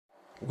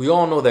We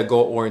all know that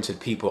goal-oriented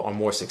people are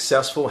more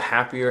successful,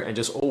 happier, and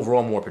just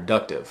overall more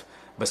productive.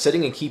 But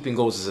setting and keeping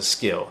goals is a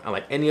skill, and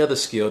like any other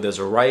skill, there's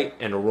a right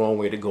and a wrong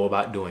way to go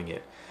about doing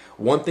it.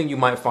 One thing you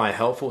might find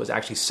helpful is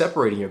actually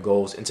separating your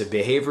goals into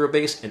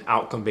behavior-based and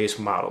outcome-based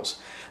models.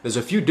 There's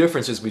a few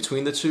differences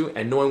between the two,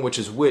 and knowing which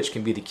is which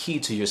can be the key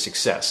to your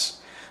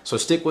success. So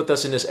stick with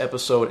us in this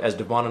episode as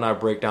Devon and I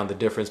break down the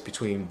difference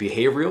between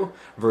behavioral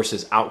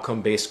versus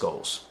outcome-based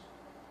goals.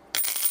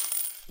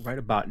 Right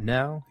about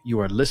now, you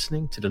are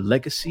listening to the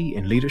Legacy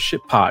and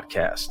Leadership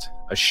Podcast,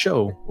 a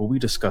show where we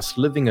discuss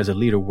living as a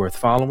leader worth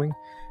following,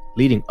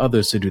 leading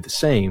others to do the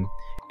same,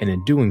 and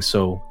in doing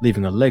so,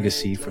 leaving a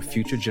legacy for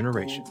future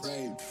generations.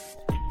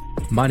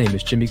 My name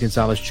is Jimmy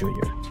Gonzalez Jr.,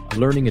 a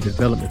learning and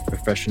development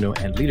professional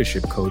and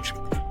leadership coach,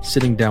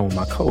 sitting down with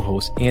my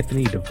co-host,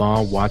 Anthony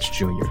Devon Watts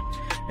Jr.,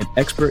 an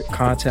expert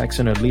contact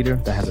center leader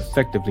that has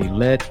effectively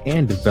led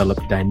and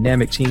developed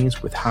dynamic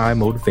teams with high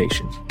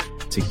motivation.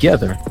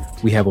 Together,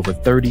 we have over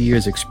 30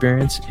 years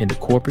experience in the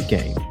corporate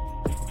game.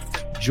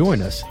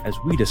 Join us as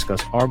we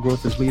discuss our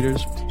growth as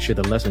leaders, share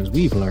the lessons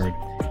we've learned,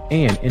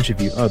 and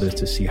interview others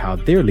to see how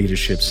their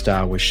leadership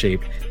style was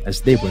shaped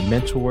as they were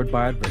mentored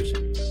by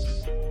adversity.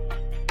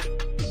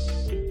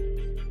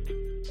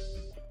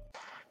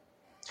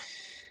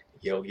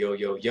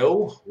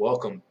 Yo.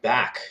 Welcome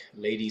back,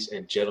 ladies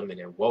and gentlemen,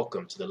 and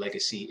welcome to the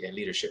Legacy and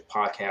Leadership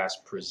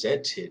Podcast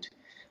presented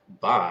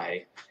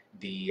by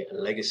the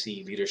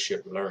Legacy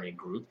Leadership Learning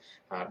Group.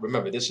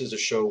 Remember, this is a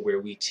show where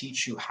we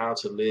teach you how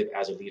to live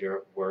as a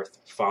leader worth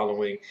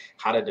following,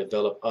 how to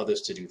develop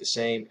others to do the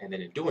same, and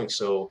then in doing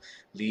so,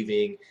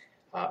 leaving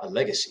a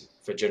legacy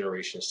for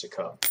generations to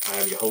come. I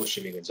am your host,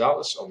 Jimmy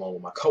Gonzalez, along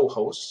with my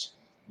co-host,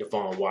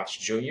 Devon Watts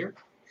Jr.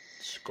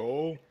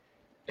 Skull.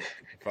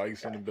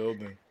 Vikings in the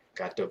building.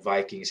 Got the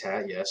Vikings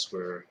hat. Yes,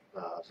 we're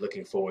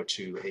looking forward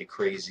to a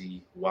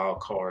crazy wild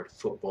card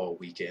football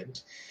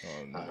weekend.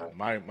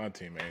 My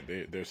team,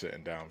 man, they're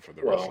sitting down for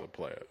the rest of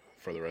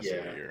the rest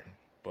of the year.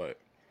 But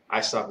I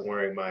stopped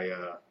wearing my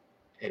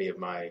any of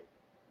my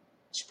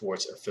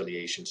sports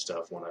affiliation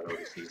stuff when I know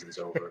the season's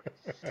over.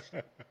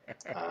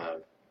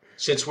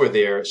 Since we're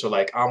there, so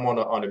like I'm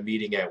on a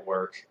meeting at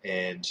work,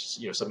 and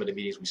some of the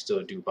meetings we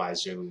still do by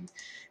Zoom,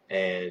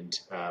 and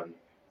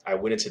I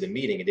went into the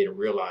meeting and didn't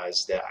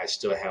realize that I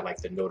still had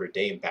like the Notre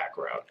Dame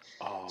background.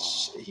 Oh.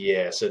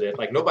 So that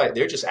like nobody,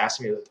 they're just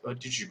asking me, oh,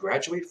 did you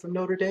graduate from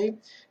Notre Dame?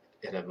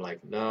 And I'm like,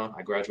 no,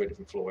 I graduated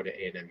from Florida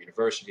A&M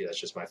University. That's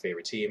just my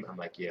favorite team. I'm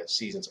like, yeah,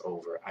 season's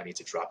over. I need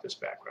to drop this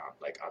background.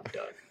 Like, I'm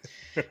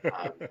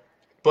done.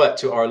 But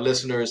to our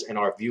listeners and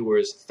our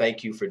viewers,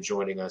 thank you for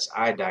joining us.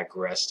 I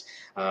digressed.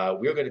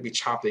 We're going to be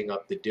chopping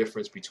up the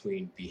difference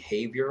between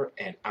behavior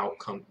and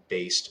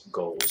outcome-based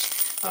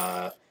goals.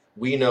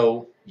 We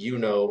know,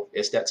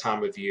 it's that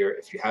time of year.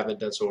 If you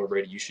haven't done so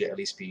already, you should at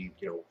least be,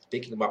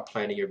 thinking about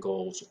planning your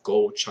goals,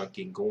 goal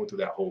chunking, going through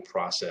that whole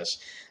process.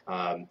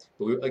 But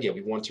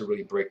we want to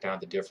really break down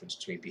the difference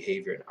between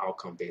behavior and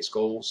outcome-based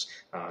goals.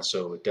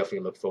 So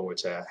definitely look forward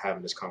to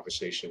having this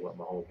conversation with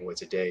my homeboy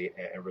today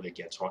and really,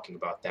 again, talking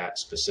about that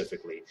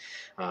specifically.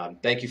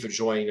 Thank you for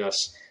joining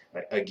us.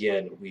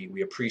 Again,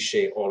 we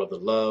appreciate all of the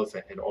love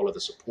and all of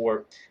the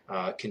support.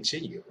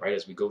 Continue, right,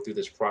 as we go through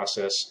this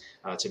process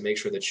to make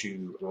sure that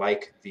you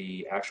like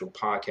the actual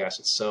podcast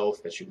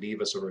itself, that you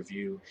leave us a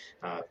review.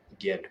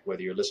 Again,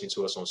 whether you're listening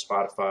to us on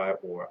Spotify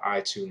or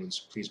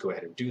iTunes, please go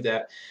ahead and do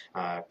that.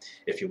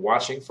 If you're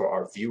watching, for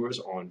our viewers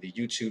on the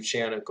YouTube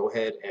channel, go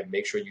ahead and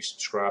make sure you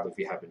subscribe if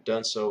you haven't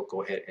done so.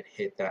 Go ahead and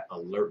hit that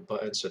alert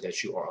button so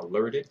that you are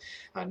alerted,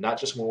 not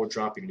just when we're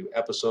dropping new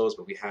episodes,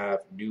 but we have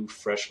new,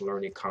 fresh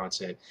learning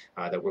content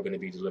that we're going to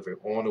be delivering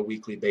on a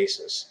weekly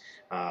basis.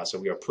 So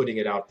we are putting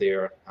it out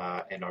there,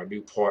 and our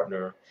new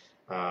partner,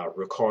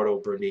 Ricardo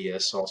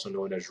Bernias, also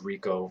known as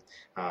Rico,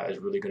 is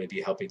really going to be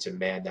helping to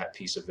man that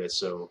piece of it.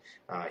 So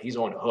he's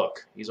on the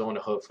hook. He's on the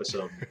hook for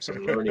some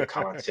learning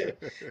content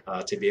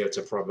to be able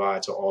to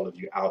provide to all of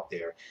you out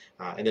there.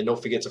 And then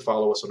don't forget to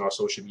follow us on our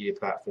social media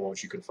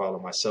platforms. You can follow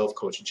myself,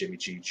 Coach Jimmy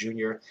G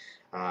Jr.,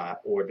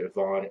 or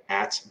Devon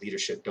at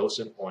Leadership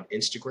Docent on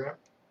Instagram.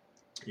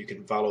 You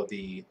can follow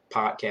the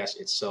podcast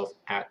itself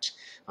at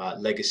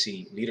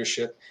Legacy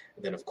Leadership.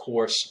 And then, of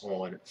course,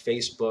 on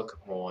Facebook,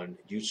 on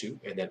YouTube,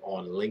 and then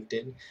on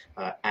LinkedIn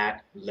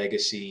at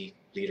Legacy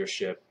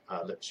Leadership,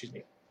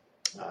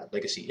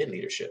 Legacy in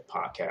Leadership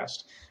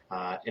Podcast.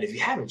 And if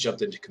you haven't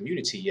jumped into the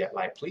community yet,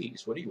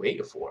 please, what are you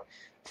waiting for?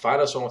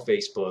 Find us on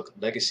Facebook,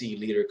 Legacy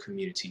Leader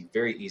Community.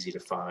 Very easy to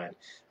find.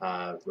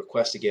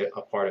 Request to get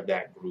a part of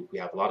that group. We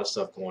have a lot of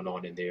stuff going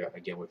on in there.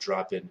 Again, we're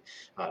dropping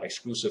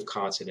exclusive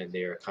content in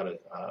there, kind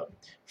of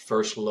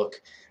first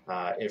look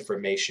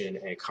information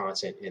and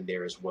content in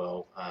there as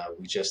well.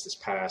 We just this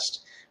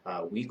past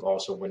week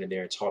also went in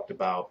there and talked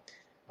about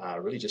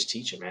really just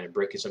teaching, man, and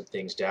breaking some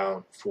things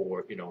down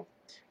for,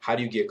 how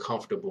do you get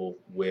comfortable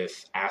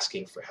with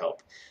asking for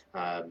help?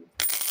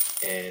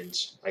 And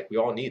we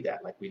all need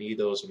that. We need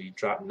those. We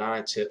drop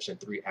 9 tips and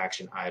 3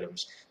 action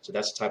items. So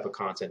that's the type of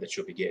content that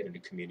you'll be getting in the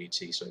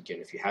community. So again,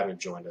 if you haven't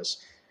joined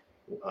us,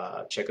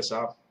 check us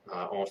out.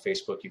 on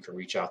Facebook. You can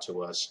reach out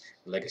to us,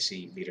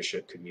 Legacy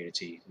Leadership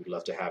Community. We'd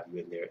love to have you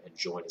in there and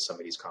join in some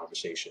of these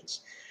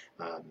conversations.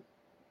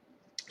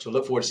 So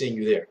look forward to seeing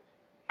you there.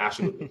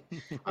 Absolutely.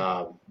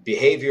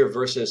 Behavior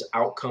versus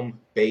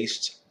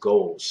outcome-based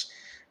goals.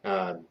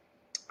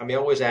 I mean, I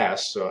always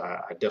ask, so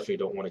I definitely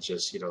don't want to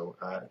just,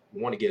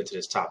 want to get into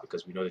this topic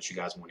because we know that you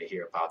guys want to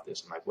hear about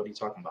this. I'm like, what are you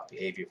talking about?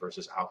 Behavior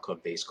versus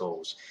outcome-based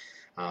goals.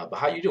 But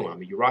how you doing? I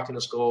mean, you're rocking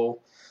this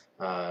goal.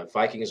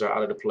 Vikings are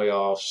out of the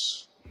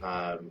playoffs.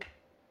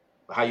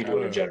 How you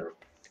doing in general?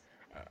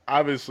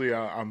 Obviously,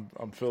 I'm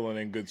feeling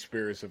in good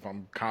spirits if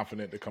I'm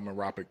confident to come and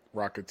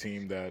rock a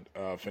team that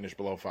finished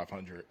below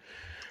 500.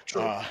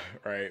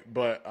 Right,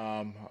 but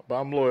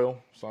I'm loyal,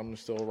 so I'm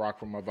still rock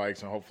for my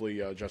Vikes, and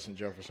hopefully Justin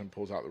Jefferson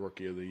pulls out the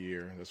Rookie of the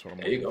Year. That's what I'm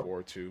looking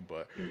forward to.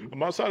 But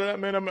outside of that,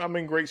 man, I'm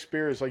in great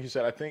spirits. Like you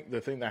said, I think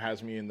the thing that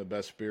has me in the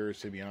best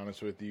spirits, to be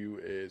honest with you,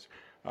 is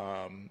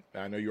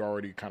I know you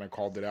already kind of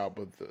called it out,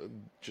 but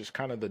just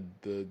kind of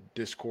the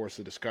discourse,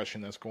 the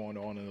discussion that's going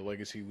on in the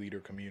legacy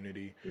leader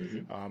community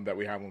that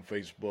we have on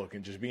Facebook,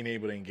 and just being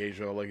able to engage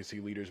with our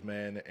legacy leaders,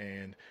 man.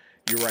 And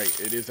you're right,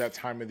 it is that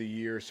time of the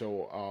year,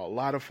 so a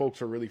lot of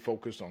folks are really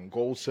focused on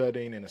goal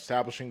setting and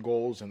establishing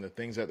goals and the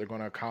things that they're going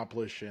to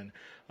accomplish. And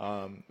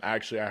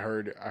actually, I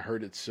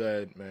heard it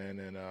said, man,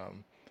 and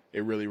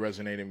it really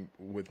resonated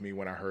with me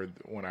when I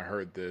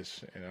heard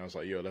this, and I was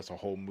like, yo, that's a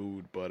whole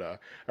mood. But I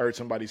heard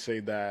somebody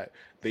say that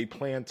they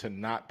plan to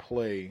not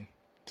play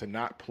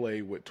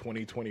with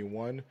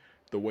 2021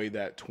 the way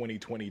that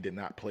 2020 did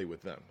not play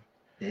with them,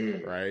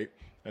 right?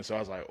 And so I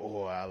was like,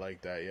 oh, I like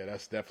that. Yeah,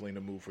 that's definitely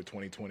the move for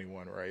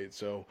 2021, right?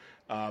 So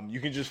you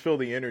can just feel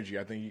the energy.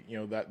 I think,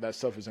 that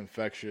stuff is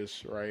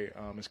infectious, right?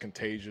 It's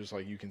contagious.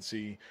 Like you can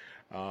see,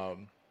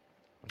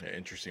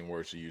 interesting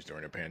words to use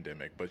during a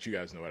pandemic, but you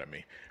guys know what I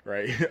mean,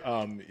 right?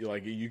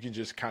 Like you can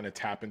just kind of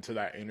tap into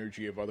that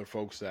energy of other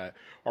folks that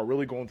are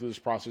really going through this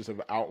process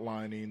of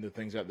outlining the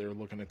things that they're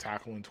looking to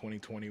tackle in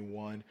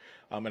 2021.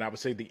 And I would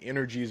say the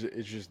energy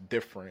is just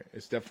different.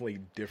 It's definitely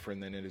different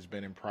than it has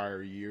been in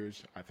prior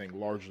years. I think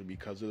largely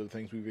because of the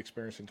things we've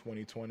experienced in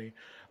 2020.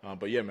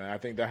 But yeah, man, I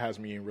think that has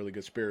me in really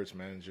good spirits,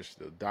 man. Just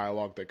the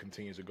dialogue that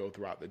continues to go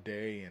throughout the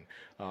day,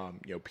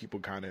 and people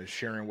kind of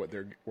sharing what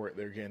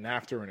they're getting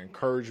after, and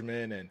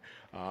encouragement, and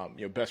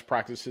best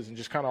practices, and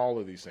just kind of all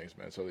of these things,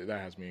 man. So that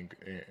has me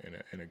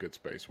in a good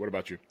space. What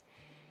about you?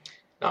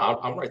 No,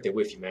 I'm right there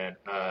with you, man.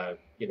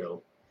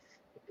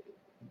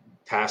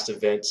 Past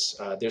events,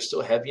 there's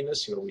still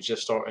heaviness. We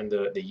just starting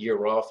the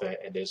year off,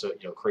 and there's a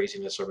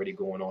craziness already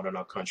going on in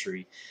our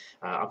country.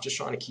 I'm just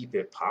trying to keep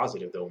it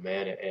positive, though,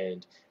 man.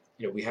 And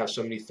we have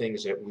so many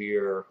things that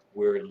we're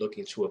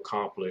looking to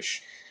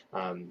accomplish,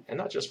 and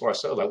not just for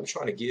ourselves. Like we're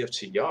trying to give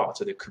to y'all,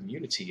 to the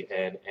community,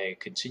 and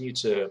continue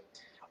to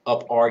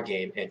up our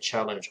game and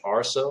challenge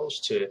ourselves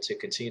to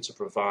continue to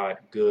provide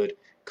good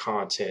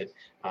content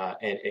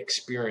and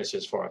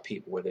experiences for our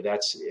people, whether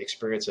that's the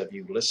experience of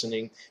you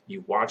listening,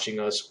 you watching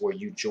us, or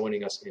you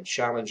joining us in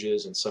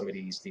challenges and some of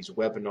these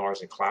webinars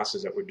and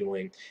classes that we're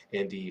doing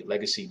in the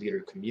legacy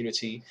leader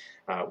community.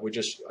 We're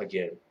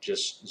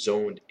just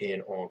zoned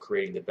in on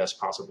creating the best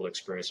possible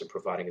experience and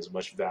providing as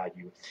much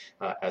value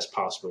as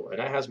possible. And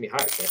that has me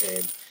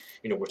hyped.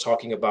 And we're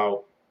talking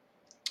about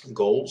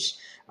goals.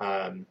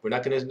 We're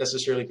not going to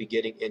necessarily be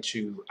getting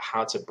into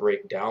how to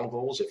break down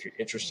goals. If you're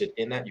interested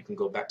in that, you can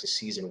go back to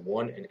season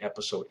 1 and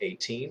episode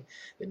 18.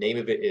 The name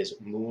of it is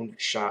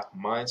Moonshot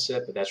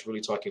Mindset, but that's really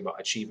talking about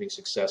achieving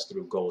success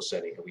through goal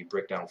setting. And we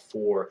break down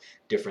 4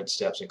 different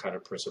steps and kind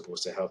of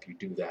principles to help you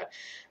do that.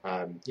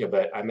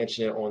 But I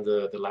mentioned it on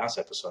the last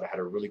episode. I had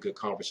a really good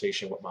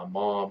conversation with my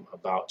mom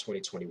about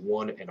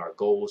 2021 and our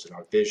goals and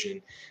our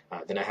vision.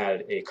 Then I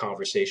had a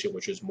conversation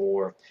which was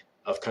more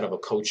of kind of a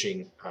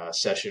coaching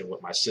session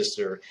with my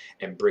sister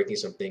and breaking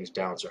some things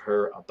down to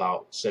her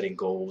about setting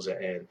goals.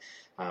 And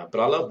but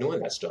I love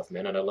doing that stuff,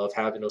 man. And I love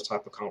having those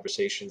type of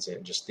conversations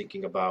and just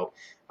thinking about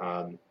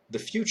the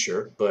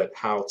future, but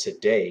how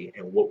today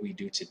and what we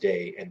do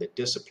today and the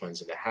disciplines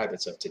and the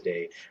habits of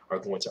today are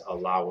going to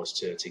allow us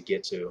to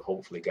get to,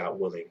 hopefully, God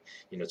willing,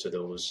 to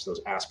those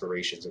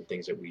aspirations and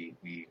things that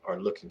we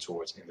are looking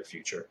towards in the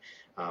future.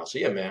 So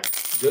yeah, man,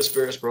 good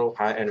spirits, bro,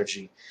 high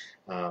energy.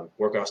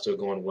 Workout's still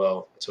going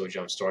well. I told you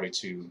I'm starting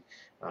to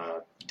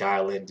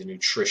dial in the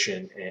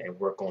nutrition and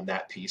work on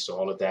that piece. So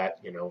all of that,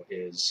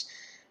 is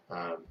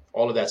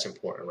all of that's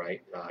important,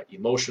 right?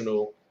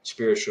 Emotional,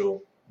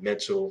 spiritual,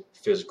 mental,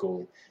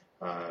 physical.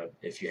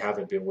 If you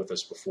haven't been with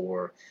us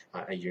before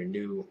and you're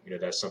new,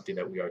 that's something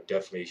that we are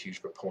definitely a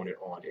huge proponent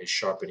on, is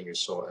sharpening your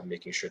soul and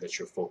making sure that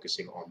you're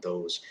focusing on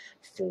those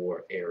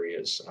 4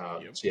 areas.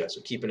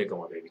 So keeping it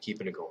going, baby,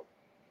 keeping it going.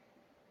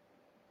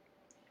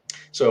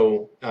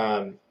 So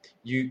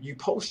you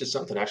posted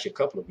something actually a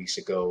couple of weeks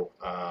ago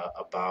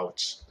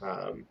about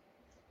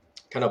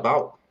kind of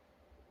about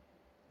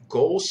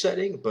goal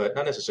setting, but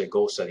not necessarily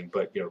goal setting,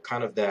 but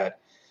kind of that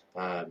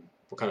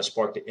what kind of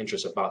sparked the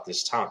interest about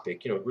this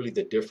topic, really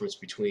the difference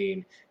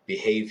between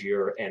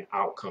behavior and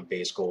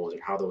outcome-based goals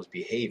and how those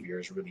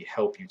behaviors really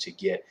help you to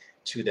get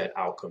to that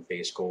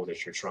outcome-based goal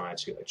that you're trying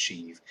to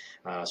achieve.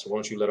 So why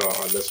don't you let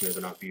our listeners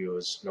and our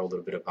viewers know a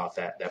little bit about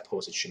that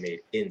post that you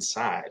made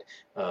inside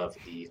of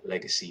the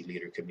Legacy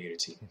Leader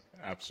community.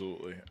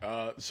 Absolutely.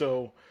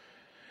 So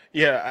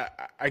yeah,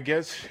 I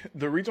guess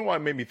the reason why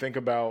it made me think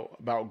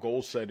about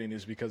goal setting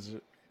is because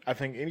I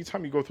think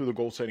anytime you go through the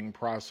goal setting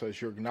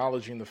process, you're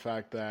acknowledging the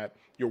fact that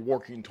you're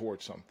working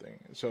towards something.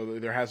 So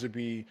there has to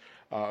be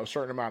a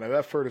certain amount of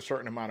effort, a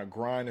certain amount of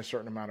grind, a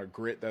certain amount of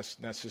grit that's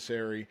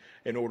necessary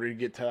in order to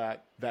get to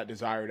that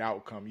desired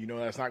outcome. You know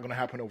that's not going to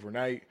happen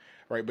overnight,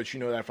 right? But you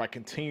know that if I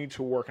continue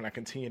to work and I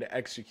continue to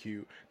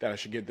execute, that I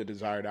should get the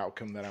desired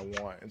outcome that I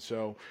want. And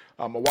so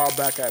a while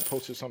back, I had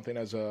posted something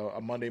as a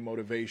Monday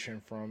motivation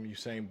from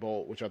Usain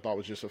Bolt, which I thought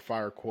was just a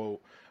fire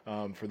quote.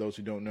 For those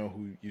who don't know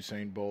who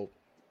Usain Bolt,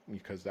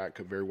 because that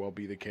could very well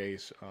be the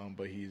case,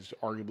 but he's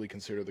arguably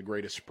considered the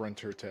greatest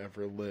sprinter to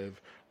ever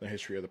live in the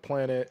history of the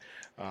planet,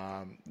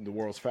 the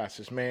world's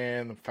fastest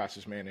man, the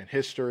fastest man in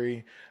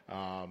history,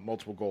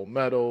 multiple gold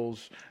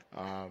medals,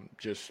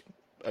 just,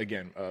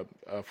 again,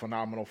 a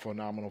phenomenal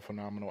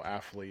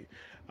athlete.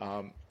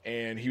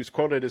 And he was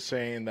quoted as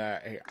saying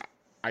that, hey,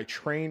 I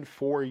trained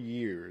 4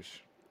 years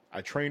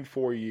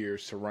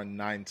to run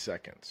 9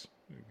 seconds.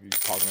 He's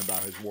talking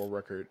about his world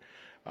record,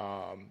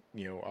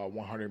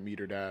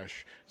 100-meter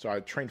dash. So I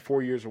trained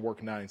 4 years to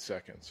work 9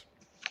 seconds.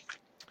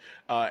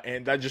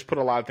 And that just put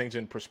a lot of things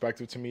in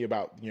perspective to me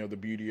about, the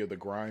beauty of the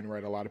grind,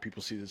 right? A lot of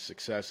people see the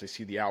success, they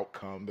see the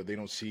outcome, but they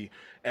don't see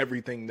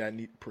everything that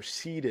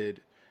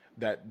preceded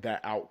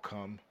that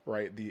outcome,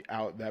 right?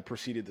 That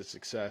preceded the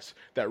success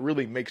that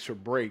really makes or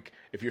break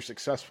if you're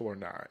successful or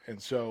not. And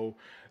so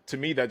to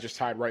me, that just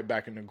tied right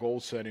back into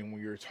goal setting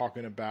when you're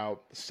talking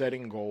about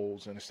setting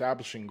goals and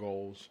establishing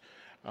goals.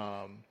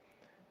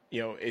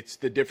 It's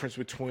the difference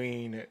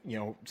between,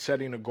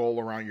 setting a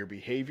goal around your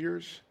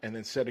behaviors and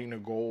then setting a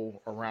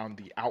goal around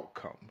the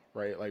outcome,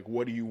 right? Like,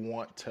 what do you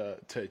want to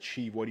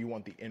achieve? What do you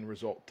want the end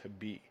result to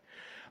be?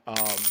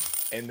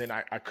 And then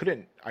I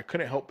couldn't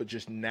help but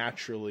just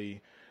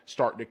naturally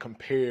start to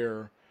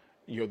compare,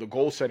 the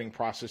goal setting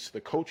process to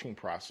the coaching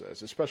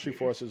process, especially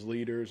for us as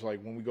leaders.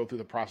 Like when we go through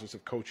the process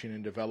of coaching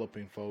and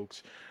developing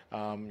folks,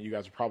 you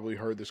guys have probably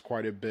heard this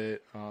quite a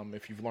bit.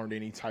 If you've learned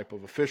any type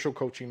of official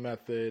coaching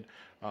method,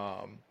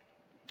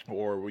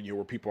 or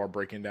where people are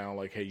breaking down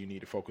like, hey, you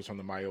need to focus on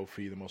the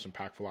MYOFI, the most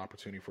impactful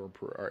opportunity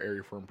or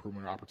area for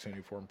improvement, or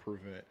opportunity for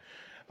improvement,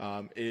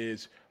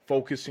 is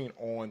focusing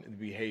on the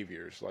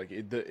behaviors. Like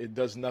it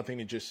does nothing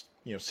to just,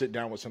 sit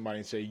down with somebody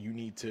and say, you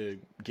need to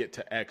get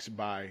to X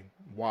by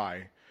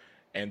Y,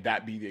 and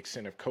that be the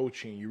extent of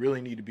coaching. You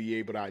really need to be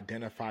able to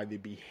identify the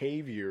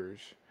behaviors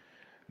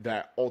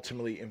that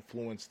ultimately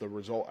influence the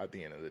result at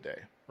the end of the day,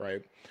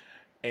 right?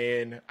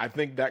 And I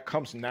think that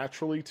comes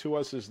naturally to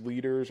us as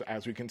leaders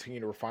as we continue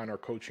to refine our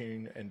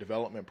coaching and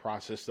development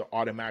process to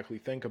automatically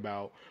think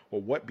about,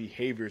 well, what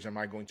behaviors am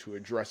I going to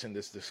address in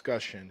this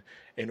discussion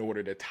in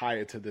order to tie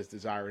it to this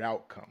desired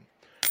outcome?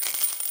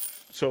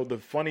 So the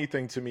funny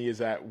thing to me is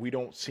that we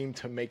don't seem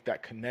to make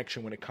that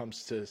connection when it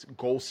comes to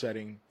goal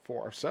setting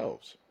for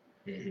ourselves.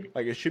 Mm-hmm.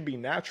 Like it should be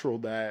natural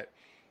that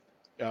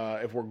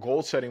if we're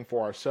goal setting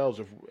for ourselves,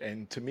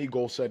 and to me,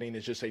 goal setting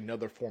is just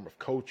another form of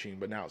coaching,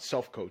 but now it's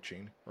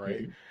self-coaching,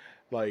 right?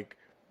 Mm-hmm. Like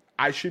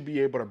I should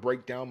be able to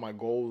break down my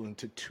goal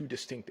into 2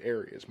 distinct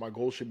areas. My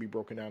goal should be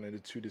broken down into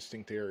 2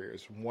 distinct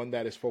areas. One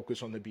that is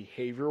focused on the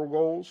behavioral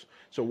goals.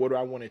 So what do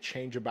I want to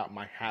change about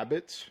my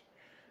habits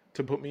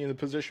to put me in the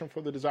position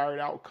for the desired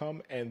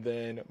outcome? And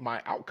then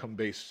my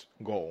outcome-based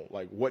goal,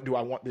 like what do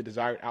I want the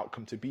desired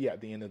outcome to be at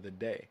the end of the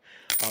day?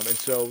 And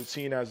so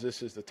seeing as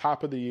this is the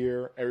top of the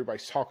year,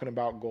 everybody's talking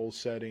about goal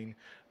setting,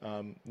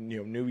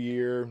 new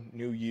year,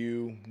 new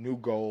you, new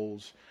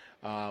goals.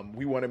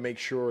 We want to make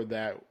sure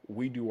that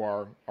we do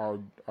our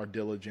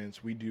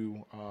diligence.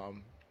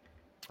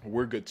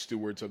 We're good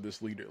stewards of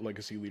this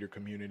legacy leader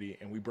community,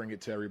 and we bring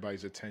it to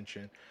everybody's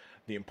attention.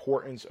 The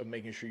importance of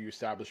making sure you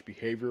establish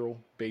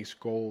behavioral-based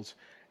goals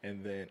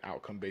and then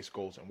outcome-based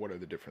goals, and what are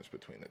the difference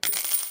between the two?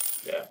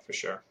 Yeah, for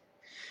sure.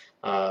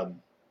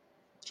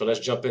 So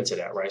let's jump into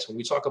that, right? So when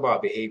we talk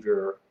about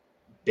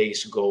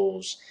behavior-based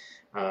goals,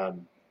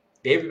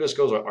 behavior-based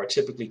goals are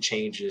typically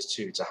changes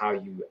to how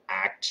you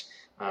act.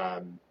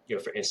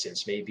 For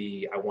instance,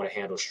 maybe I want to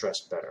handle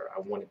stress better. I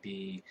want to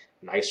be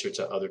nicer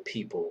to other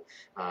people.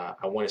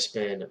 I want to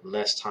spend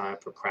less time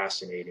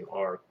procrastinating.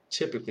 Or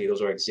typically,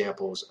 those are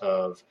examples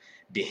of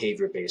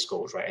behavior-based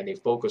goals, right? And they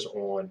focus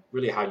on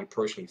really how you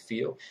personally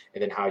feel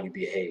and then how you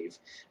behave,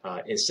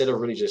 instead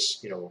of really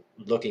just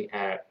looking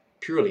at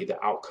purely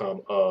the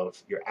outcome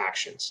of your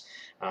actions.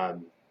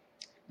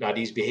 Now,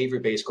 these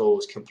behavior-based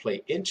goals can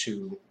play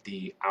into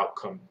the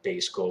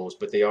outcome-based goals,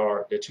 but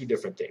they're 2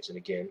 different things. And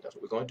again, that's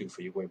what we're going to do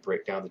for you. We're going to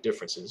break down the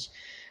differences.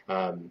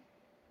 But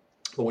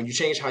when you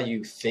change how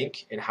you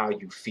think and how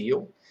you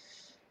feel,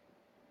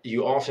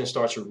 you often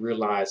start to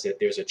realize that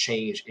there's a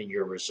change in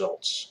your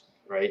results,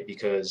 right?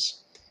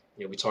 Because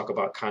we talk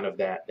about kind of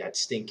that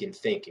stinking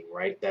thinking,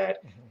 right?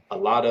 That a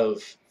lot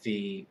of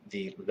the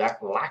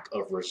lack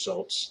of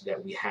results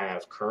that we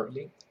have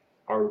currently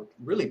are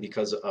really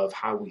because of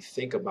how we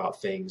think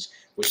about things,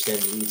 which then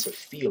leads to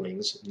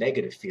feelings,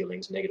 negative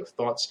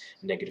thoughts,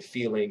 negative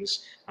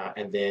feelings,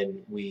 and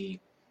then we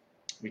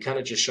kind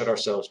of just shut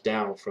ourselves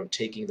down from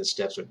taking the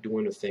steps or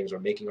doing the things or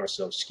making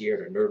ourselves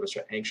scared or nervous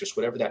or anxious,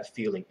 whatever that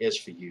feeling is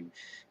for you,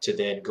 to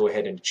then go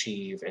ahead and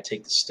achieve and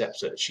take the steps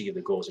to achieve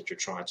the goals that you're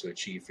trying to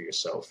achieve for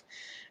yourself.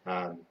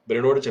 But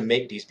in order to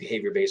make these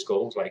behavior-based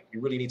goals, like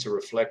you really need to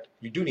reflect,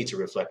 you do need to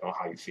reflect on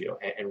how you feel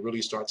and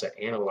really start to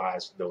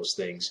analyze those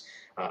things,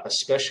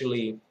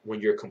 especially when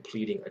you're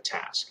completing a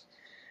task.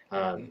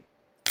 Um,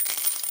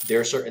 there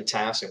are certain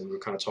tasks, and we were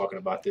kind of talking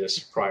about this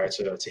prior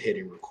to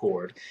hitting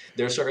record.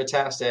 There are certain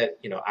tasks that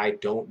I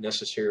don't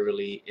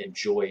necessarily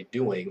enjoy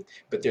doing,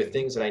 but they're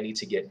things that I need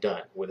to get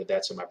done, whether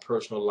that's in my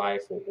personal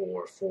life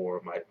or for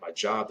my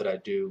job that I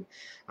do,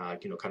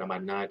 kind of my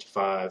 9 to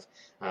 5.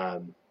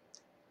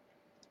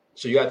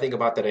 So you got to think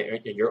about that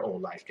in your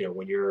own life.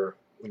 When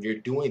you're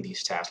doing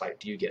these tasks, like,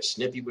 do you get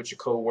snippy with your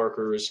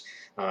coworkers?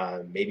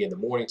 Maybe in the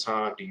morning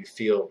time, do you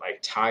feel like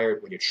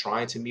tired when you're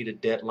trying to meet a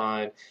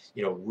deadline?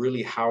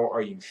 Really, how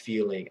are you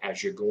feeling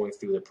as you're going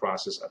through the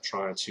process of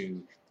trying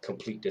to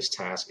complete this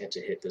task and to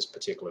hit this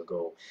particular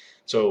goal?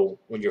 So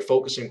when you're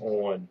focusing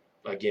on,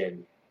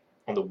 again,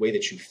 on the way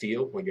that you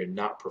feel when you're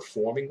not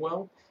performing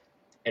well,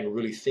 and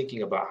really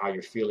thinking about how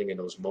you're feeling in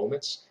those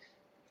moments,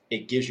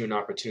 it gives you an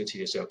opportunity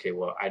to say, okay,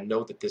 well, I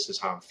know that this is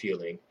how I'm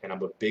feeling, and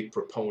I'm a big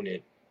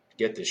proponent,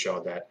 get this,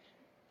 y'all, that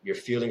your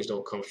feelings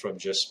don't come from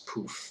just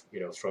poof,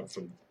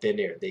 from thin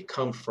air. They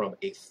come from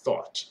a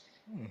thought.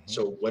 Mm-hmm.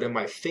 So what am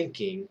I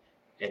thinking?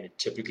 And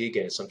typically,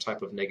 again, it's some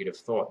type of negative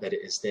thought that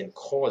is then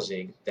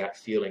causing that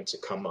feeling to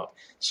come up.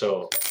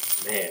 So,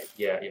 man,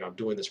 yeah, I'm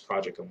doing this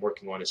project, I'm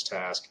working on this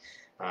task,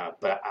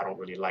 but I don't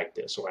really like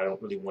this, or I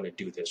don't really want to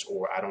do this,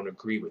 or I don't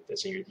agree with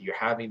this. And you're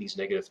having these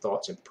negative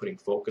thoughts and putting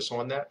focus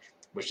on that,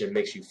 which then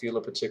makes you feel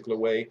a particular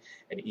way,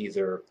 and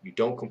either you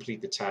don't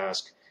complete the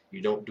task,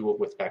 you don't do it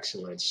with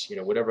excellence,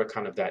 whatever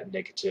kind of that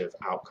negative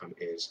outcome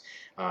is.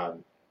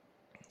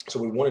 So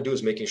what we want to do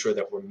is making sure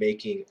that we're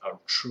making a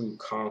true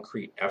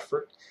concrete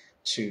effort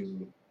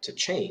to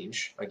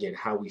change, again,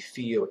 how we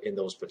feel in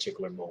those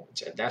particular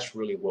moments. And that's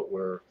really what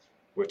we're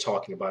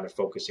talking about and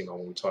focusing on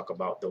when we talk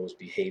about those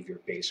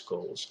behavior-based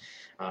goals.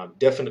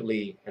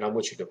 Definitely, and I'm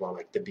with you, Devon,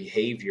 like the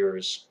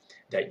behaviors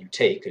that you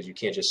take, because you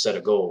can't just set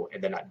a goal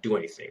and then not do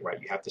anything,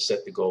 right? You have to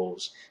set the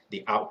goals,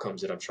 the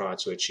outcomes that I'm trying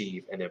to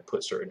achieve, and then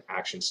put certain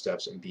action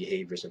steps and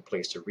behaviors in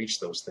place to reach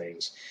those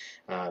things.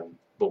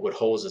 But what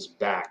holds us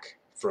back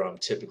from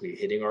typically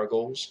hitting our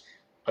goals,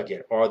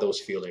 again, are those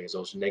feelings,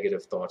 those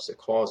negative thoughts that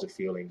cause the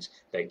feelings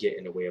that get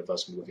in the way of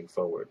us moving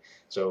forward.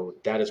 So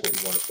that is what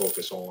we want to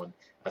focus on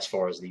as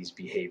far as these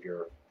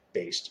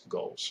behavior-based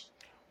goals.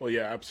 Well,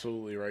 yeah,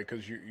 absolutely, right.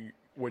 Because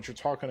what you're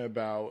talking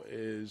about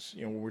is,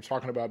 when we're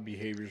talking about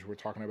behaviors, we're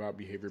talking about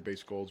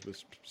behavior-based goals,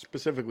 but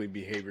specifically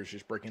behaviors,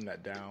 just breaking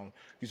that down.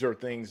 These are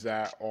things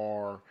that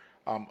are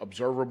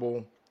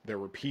observable, they're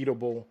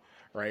repeatable,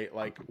 right?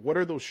 Like, what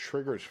are those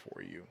triggers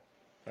for you?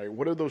 Right?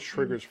 What are those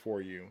triggers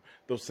for you?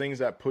 Those things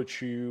that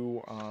put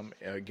you,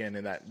 again,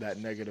 in that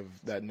negative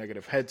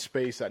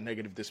headspace, that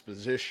negative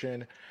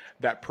disposition,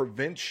 that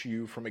prevents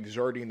you from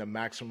exerting the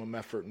maximum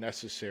effort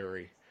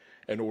necessary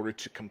in order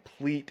to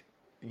complete,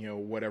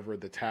 whatever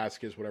the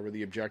task is, whatever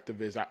the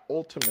objective is, that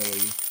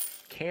ultimately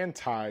can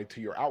tie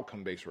to your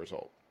outcome-based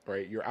result,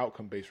 right? Your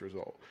outcome-based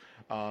result.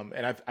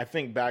 And I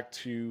think back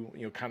to,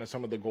 kind of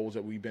some of the goals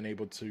that we've been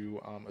able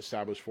to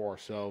establish for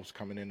ourselves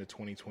coming into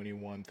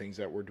 2021, things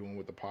that we're doing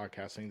with the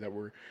podcast, things that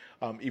we're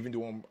even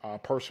doing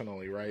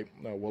personally, right?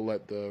 We'll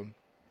let the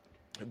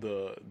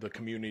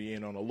community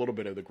in on a little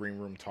bit of the green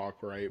room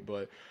talk, right?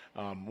 But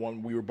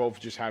one, we were both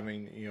just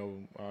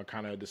having,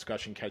 kind of a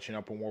discussion, catching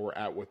up on where we're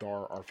at with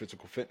our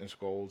physical fitness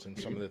goals and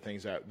some of the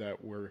things that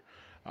we're,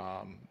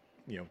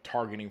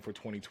 targeting for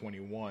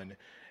 2021.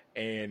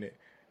 And,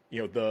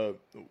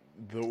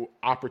 the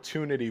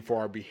opportunity for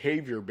our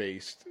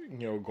behavior-based,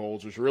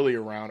 goals was really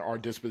around our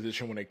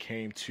disposition when it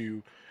came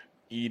to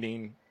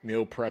eating,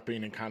 meal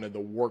prepping, and kind of the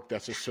work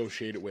that's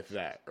associated with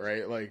that,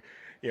 right? Like,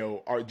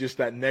 are just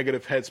that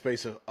negative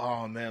headspace of,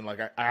 oh man,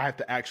 like I have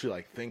to actually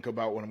like think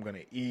about what I'm going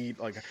to eat.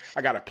 Like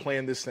I got to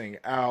plan this thing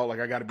out. Like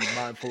I got to be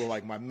mindful of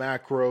like my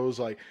macros,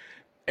 like,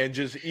 and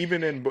just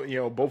even in,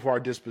 both of our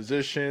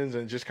dispositions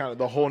and just kind of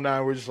the whole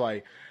nine, we're just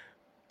like,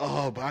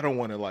 oh, but I don't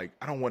want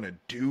to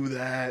do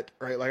that,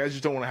 right? Like, I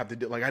just don't want to have to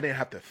do, like, I didn't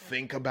have to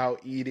think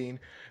about eating.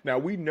 Now,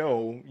 we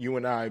know, you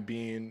and I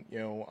being,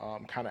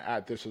 kind of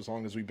at this as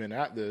long as we've been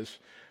at this,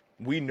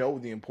 we know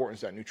the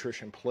importance that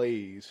nutrition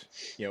plays,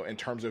 in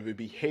terms of a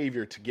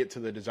behavior to get to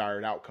the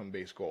desired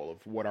outcome-based goal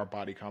of what our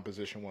body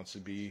composition wants to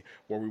be,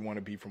 where we want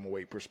to be from a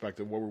weight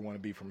perspective, where we want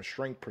to be from a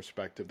strength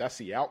perspective. That's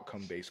the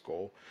outcome-based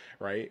goal,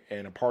 right?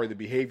 And a part of the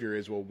behavior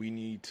is, well, we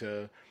need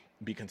to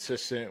be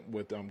consistent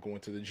with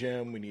going to the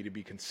gym. We need to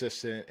be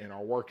consistent in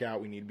our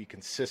workout. We need to be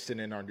consistent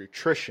in our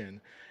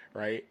nutrition,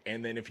 right?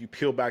 And then if you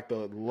peel back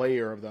the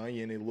layer of the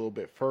onion a little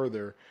bit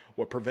further,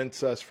 what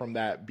prevents us from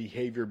that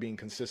behavior being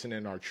consistent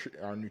in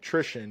our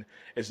nutrition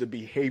is the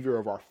behavior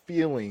of our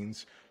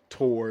feelings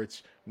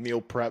towards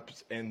meal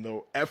preps and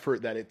the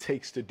effort that it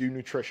takes to do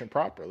nutrition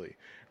properly,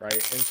 right?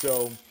 And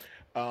so,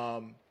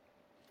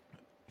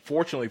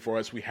 fortunately for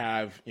us, we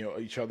have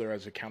each other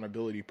as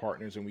accountability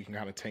partners, and we can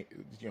kind of take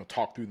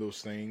talk through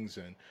those things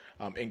and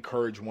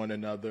encourage one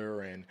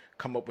another and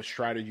come up with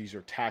strategies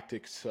or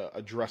tactics to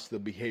address the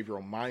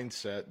behavioral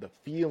mindset, the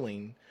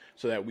feeling,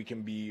 so that we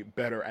can be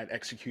better at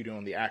executing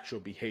on the actual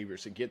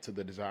behaviors to get to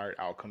the desired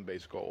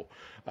outcome-based goal.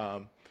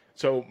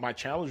 So my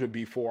challenge would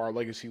be for our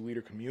legacy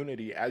leader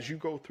community, as you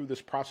go through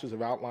this process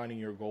of outlining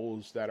your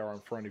goals that are in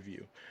front of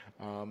you,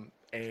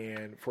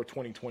 and for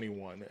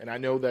 2021. And I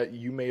know that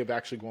you may have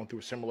actually gone through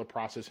a similar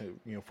process,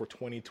 for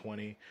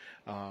 2020.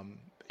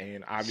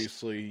 And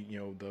obviously,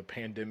 the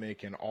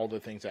pandemic and all the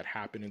things that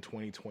happened in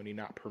 2020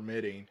 not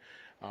permitting,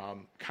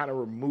 kind of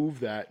remove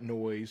that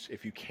noise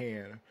if you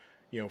can,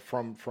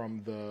 from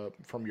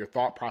your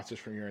thought process,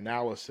 from your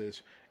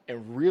analysis,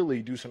 and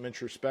really do some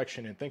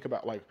introspection and think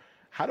about, like,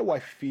 how do I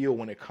feel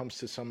when it comes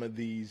to some of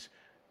these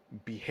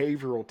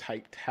behavioral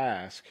type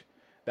tasks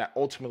that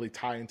ultimately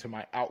tie into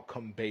my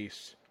outcome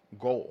based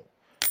goal,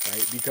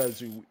 right?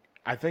 Because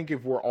I think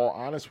if we're all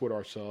honest with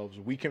ourselves,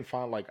 we can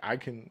find, like,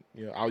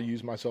 I'll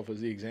use myself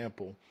as the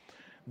example.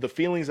 The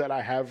feelings that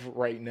I have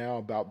right now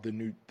about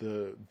the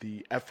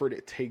effort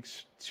it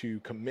takes to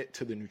commit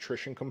to the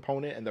nutrition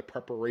component and the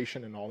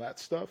preparation and all that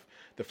stuff,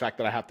 the fact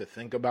that I have to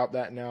think about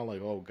that now,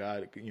 like, oh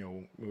God,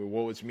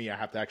 woe is me, I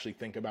have to actually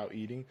think about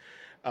eating.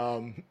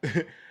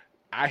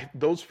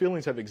 Those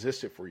feelings have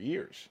existed for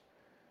years.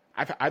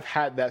 I've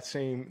had that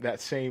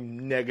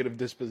same negative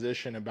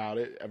disposition about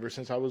it ever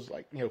since I was,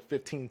 like,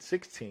 15,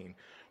 16,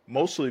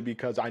 mostly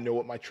because I know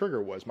what my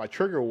trigger was. My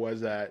trigger was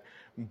that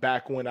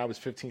back when I was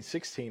 15,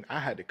 16, I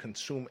had to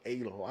consume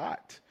a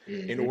lot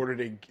in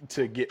order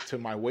to get to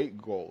my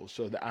weight goals.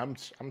 So that I'm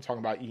talking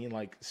about eating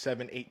like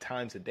 7, 8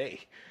 times a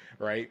day,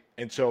 right?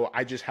 And so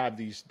I just have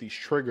these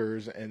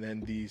triggers, and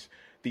then these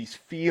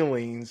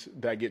feelings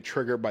that get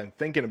triggered by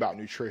thinking about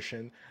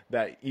nutrition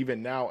that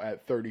even now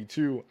at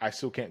 32, I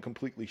still can't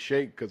completely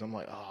shake, because I'm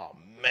like, oh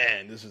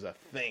man, this is a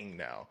thing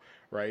now,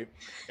 right?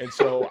 And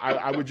so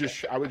I would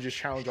just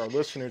challenge our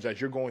listeners,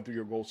 as you're going through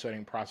your goal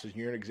setting process,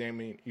 you're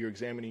examining your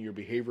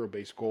behavioral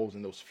based goals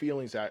and those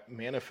feelings that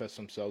manifest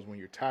themselves when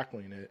you're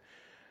tackling it.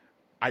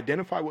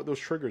 Identify what those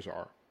triggers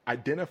are.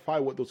 Identify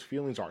what those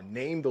feelings are.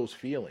 Name those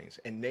feelings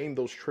and name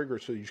those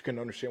triggers so you can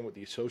understand what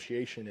the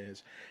association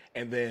is,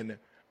 and then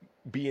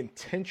be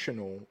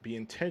intentional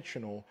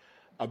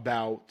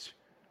about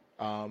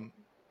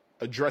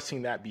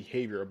addressing that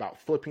behavior, about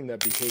flipping that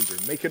behavior.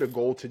 Make it a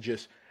goal to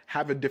just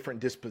have a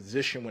different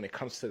disposition when it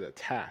comes to the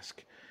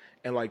task.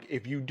 And, like,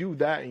 if you do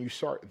that and you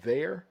start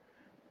there,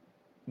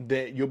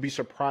 then you'll be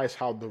surprised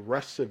how the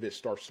rest of it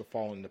starts to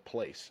fall into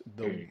place.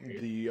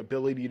 The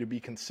ability to be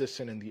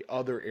consistent in the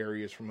other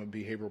areas from a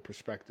behavioral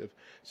perspective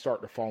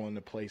start to fall into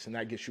place, and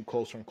that gets you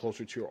closer and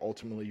closer to your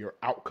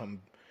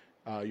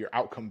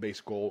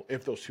outcome-based goal,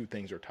 if those two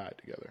things are tied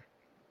together.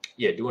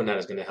 Yeah, doing that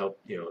is going to help.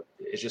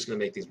 It's just going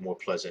to make things more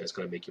pleasant. It's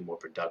going to make you more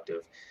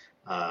productive.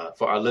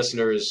 For our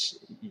listeners,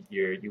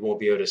 you won't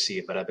be able to see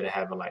it, but I've been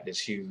having, like, this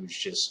huge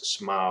just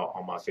smile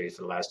on my face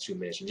for the last 2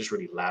 minutes, and just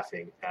really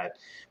laughing at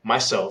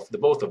myself, the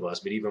both of us,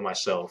 but even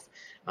myself.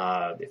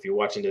 If you're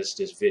watching this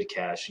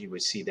vidcast, you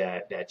would see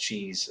that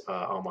cheese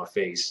on my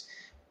face,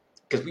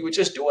 because we were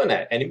just doing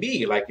that. And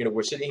me, like,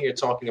 we're sitting here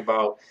talking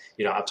about,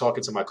 I'm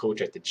talking to my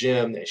coach at the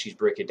gym, and she's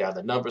breaking down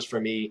the numbers for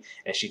me,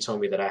 and she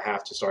told me that I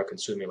have to start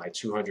consuming like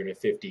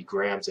 250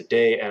 grams a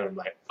day, and I'm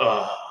like,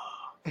 ugh.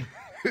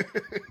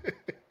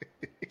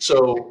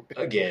 So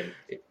again,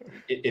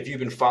 if you've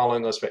been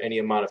following us for any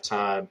amount of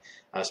time,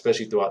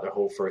 especially throughout the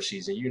whole first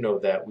season, you know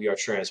that we are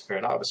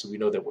transparent. Obviously, we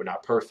know that we're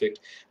not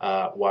perfect.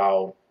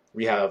 While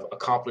we have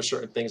accomplished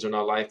certain things in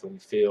our life and we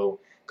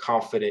feel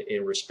confident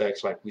in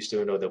respects, like, we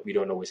still know that we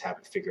don't always have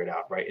it figured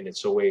out, right? And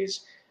it's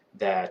always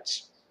that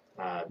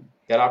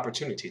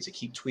opportunity to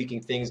keep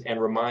tweaking things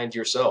and remind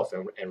yourself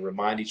and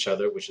remind each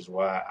other, which is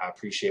why I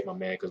appreciate my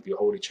man, because we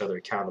hold each other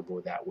accountable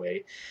that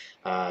way.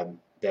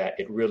 That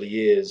it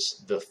really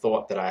is the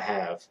thought that I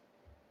have.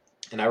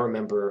 And I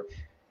remember,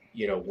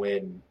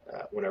 when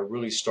I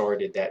really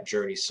started that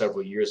journey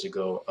several years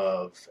ago,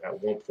 of,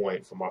 at one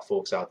point, for my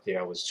folks out there,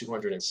 I was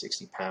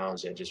 260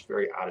 pounds and just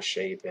very out of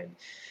shape. And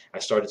I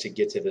started to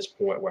get to this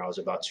point where I was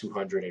about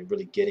 200 and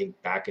really getting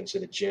back into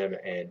the gym,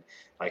 and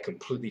I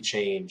completely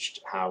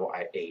changed how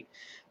I ate.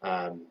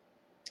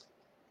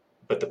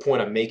 But the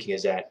point I'm making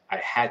is that I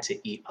had to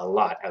eat a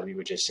lot, as we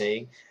were just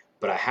saying,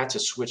 but I had to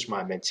switch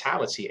my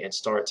mentality and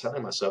start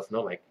telling myself,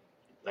 no, like,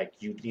 like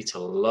you need to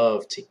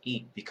love to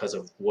eat because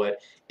of what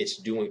it's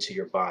doing to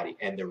your body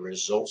and the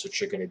results that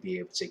you're going to be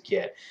able to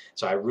get.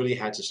 So I really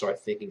had to start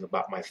thinking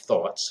about my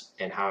thoughts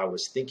and how I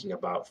was thinking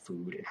about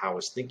food and how I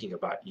was thinking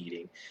about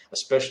eating,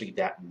 especially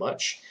that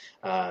much.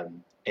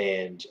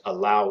 And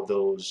allow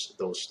those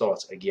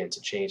thoughts again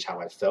to change how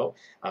I felt,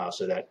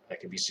 so that I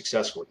can be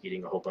successful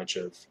eating a whole bunch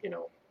of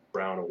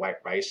brown or white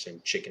rice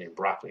and chicken and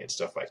broccoli and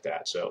stuff like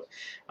that.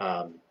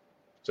 Um,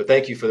 so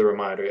thank you for the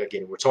reminder.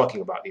 Again, we're talking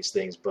about these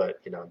things,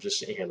 but I'm just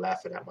sitting here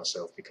laughing at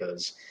myself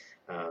because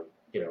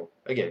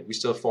again, we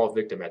still fall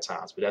victim at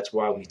times, but that's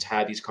why we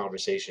have these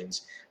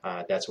conversations.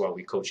 That's why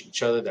we coach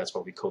each other. That's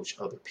why we coach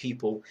other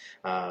people.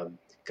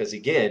 Because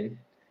again,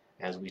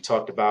 as we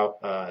talked about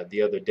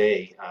the other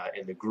day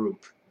in the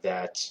group,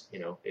 that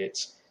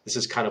this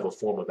is kind of a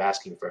form of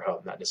asking for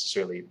help, not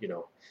necessarily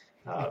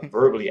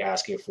verbally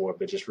asking for it,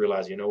 but just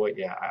realize, what,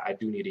 yeah, I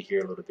do need to hear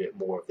a little bit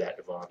more of that,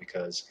 Devon,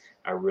 because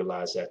I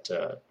realize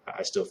that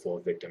I still fall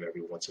victim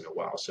every once in a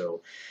while.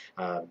 So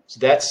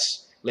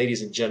that's,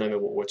 ladies and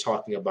gentlemen, what we're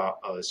talking about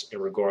is in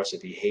regards to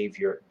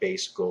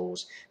behavior-based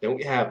goals. Then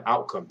we have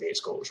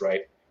outcome-based goals,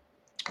 right?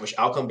 Which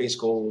outcome-based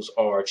goals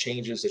are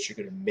changes that you're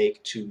going to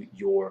make to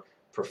your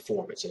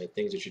performance and the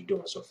things that you're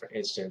doing. So for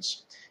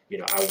instance,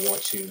 I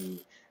want to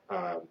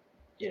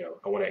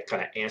I want to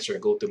kind of answer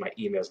and go through my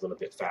emails a little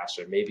bit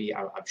faster. Maybe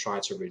I'm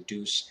trying to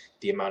reduce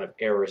the amount of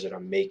errors that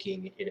I'm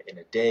making in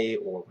a day,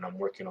 or when I'm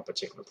working on a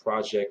particular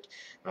project,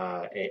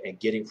 and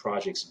getting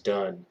projects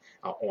done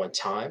on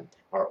time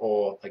are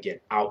all, again,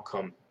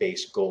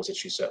 outcome-based goals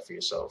that you set for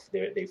yourself.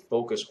 They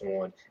focus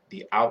on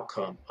the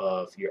outcome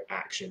of your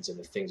actions and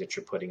the things that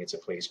you're putting into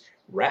place,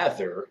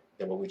 rather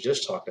than what we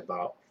just talked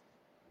about,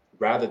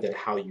 rather than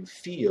how you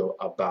feel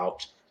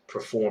about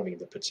performing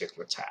the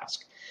particular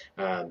task.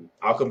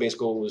 Outcome-based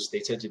goals, they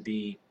tend to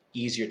be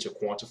easier to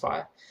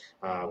quantify,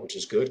 which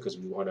is good because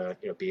we want to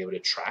be able to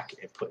track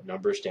and put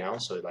numbers down.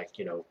 So like,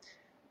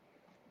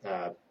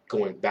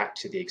 going back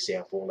to the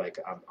example, like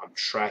I'm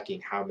tracking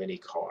how many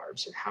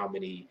carbs and how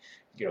many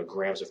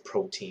grams of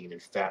protein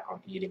and fat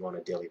I'm eating on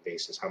a daily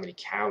basis, how many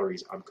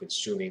calories I'm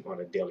consuming on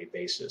a daily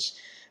basis.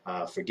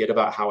 Forget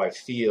about how I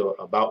feel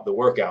about the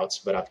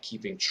workouts, but I'm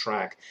keeping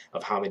track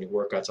of how many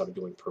workouts I'm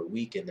doing per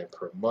week and then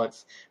per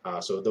month.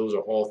 So those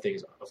are all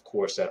things, of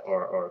course, that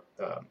are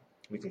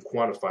we can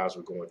quantify as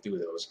we're going through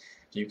those.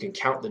 So you can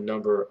count the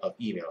number of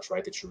emails,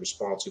 right, that you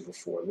respond to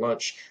before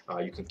lunch.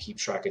 You can keep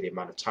track of the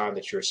amount of time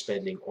that you're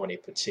spending on a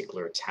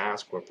particular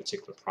task or a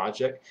particular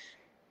project.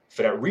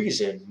 For that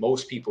reason,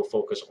 most people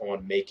focus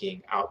on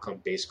making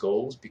outcome-based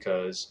goals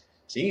because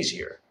it's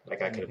easier.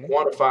 Like I can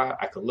quantify,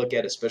 I can look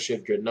at it, especially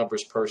if you're a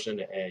numbers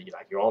person and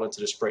you're all into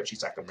the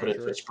spreadsheets. I can put it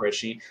into a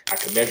spreadsheet. I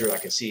can measure it. I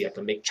can see. I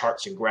can make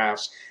charts and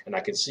graphs, and I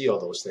can see all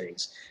those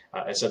things.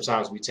 And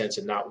sometimes we tend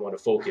to not want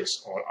to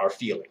focus on our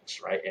feelings,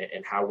 right,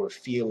 and how we're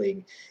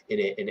feeling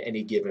in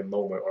any given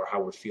moment, or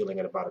how we're feeling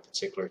about a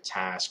particular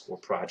task or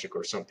project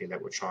or something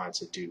that we're trying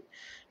to do.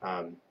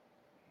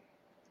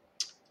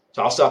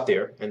 So I'll stop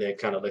there and then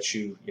kind of let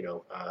you,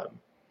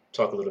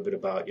 talk a little bit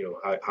about,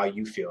 how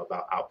you feel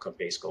about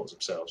outcome-based goals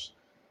themselves.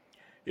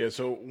 Yeah.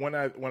 So when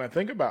I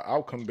think about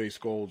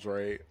outcome-based goals,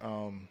 right?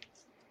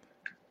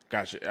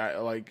 Gosh, I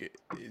like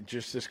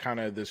just this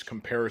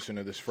comparison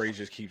of this phrase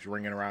just keeps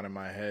ringing around in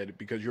my head,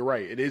 because you're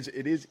right. It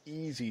is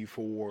easy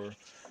for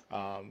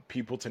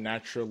people to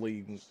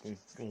naturally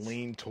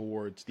lean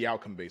towards the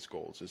outcome-based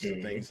goals. It's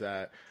the things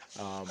that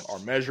are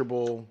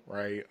measurable,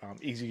 right?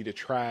 Easy to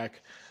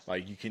track.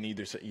 Like you can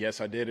either say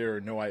yes, I did it,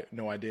 or no,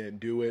 I didn't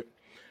do it,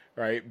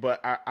 right?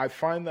 But I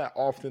find that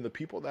often the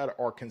people that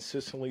are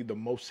consistently the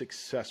most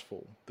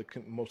successful,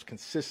 most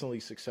consistently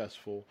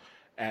successful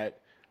at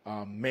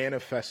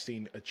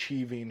manifesting,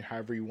 achieving,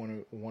 however you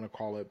want to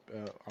call it,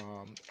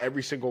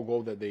 every single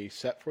goal that they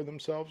set for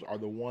themselves, are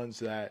the ones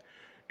that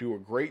do a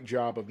great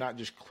job of not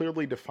just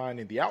clearly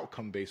defining the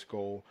outcome-based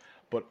goal,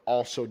 but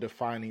also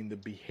defining the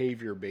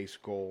behavior-based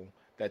goal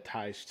that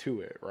ties to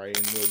it, right?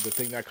 And the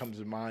thing that comes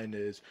to mind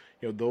is,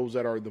 those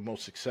that are the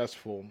most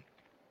successful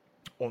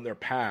on their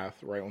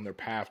path, right, on their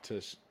path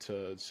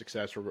to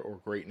success or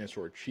greatness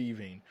or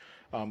achieving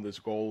this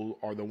goal,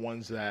 are the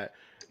ones that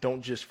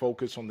don't just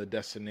focus on the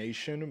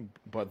destination,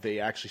 but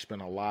they actually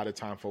spend a lot of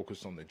time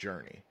focused on the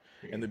journey.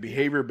 And the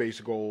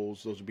behavior-based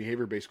goals, those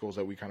behavior-based goals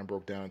that we kind of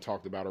broke down and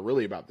talked about, are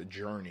really about the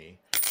journey,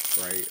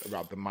 right?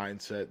 About the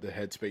mindset, the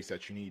headspace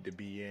that you need to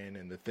be in,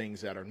 and the things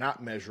that are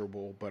not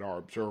measurable but are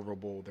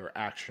observable, they're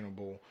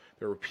actionable,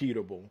 they're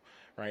repeatable,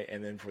 right?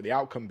 And then for the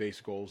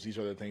outcome-based goals, these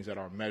are the things that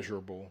are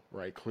measurable,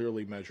 right?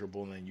 Clearly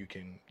measurable, and then you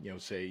can,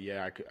 say,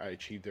 yeah, I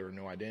achieved it, or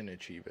no, I didn't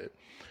achieve it.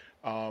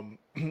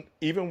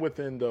 Even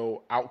within the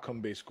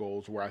outcome-based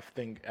goals, where I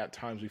think at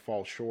times we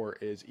fall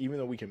short is, even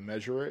though we can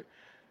measure it,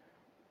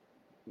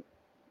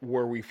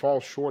 where we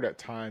fall short at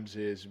times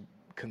is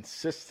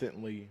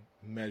consistently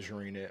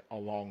measuring it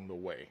along the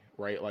way,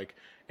 right? Like,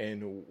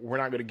 and we're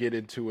not going to get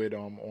into it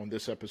on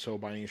this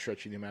episode by any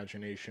stretch of the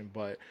imagination,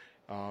 but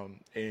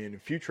in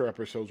future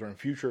episodes or in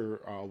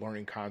future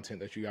learning content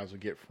that you guys will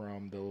get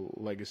from the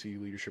Legacy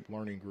Leadership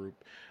Learning Group.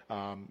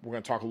 We're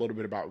going to talk a little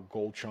bit about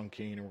goal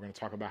chunking, and we're going to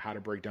talk about how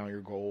to break down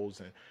your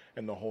goals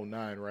and the whole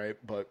nine, right?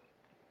 But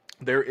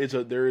there's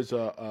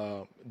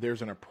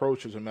an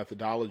approach, there's a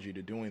methodology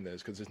to doing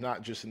this, because it's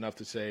not just enough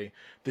to say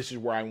this is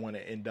where I want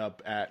to end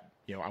up at.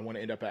 I want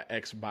to end up at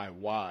X by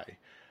Y,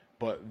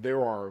 but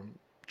there are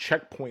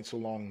checkpoints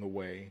along the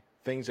way,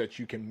 things that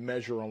you can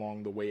measure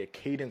along the way, a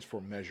cadence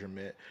for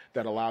measurement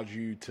that allows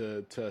you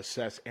to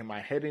assess, am I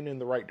heading in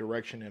the right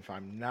direction? If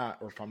I'm not,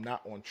 or if I'm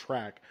not on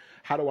track,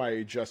 how do I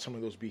adjust some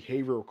of those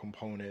behavioral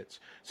components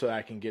so that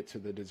I can get to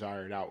the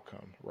desired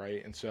outcome,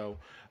 right? And so,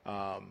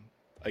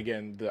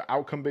 again, the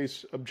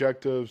outcome-based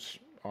objectives,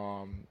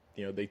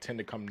 they tend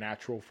to come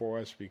natural for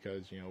us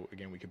because,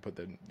 again, we can put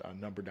the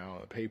number down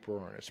on a paper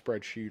or on a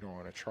spreadsheet or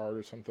on a chart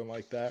or something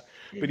like that.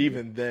 Mm-hmm. But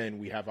even then,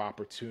 we have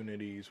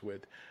opportunities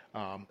with,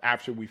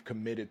 after we've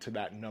committed to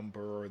that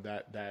number or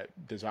that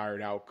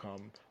desired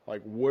outcome,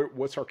 like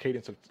what's our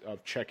cadence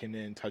of checking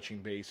in, touching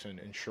base, and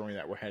ensuring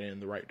that we're heading in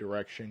the right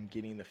direction,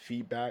 getting the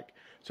feedback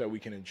so that we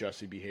can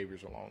adjust the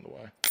behaviors along the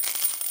way.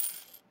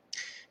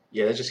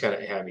 Yeah, that just kind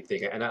of had me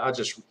thinking, and I'll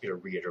just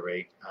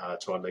reiterate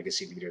to our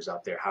legacy leaders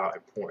out there how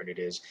important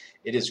it is.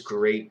 It is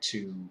great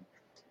to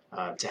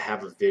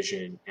have a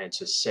vision and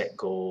to set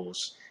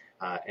goals,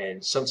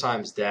 and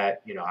sometimes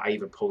that I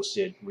even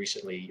posted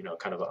recently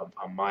kind of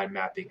a mind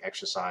mapping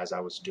exercise I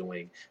was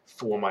doing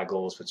for my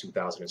goals for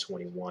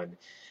 2021.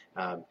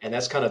 And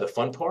that's kind of the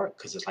fun part,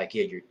 because it's like,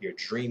 yeah, you're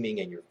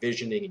dreaming and you're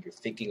visioning and you're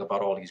thinking about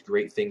all these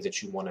great things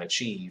that you want to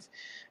achieve.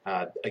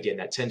 Again,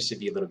 that tends to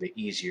be a little bit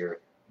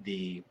easier.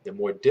 The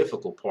more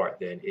difficult part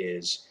then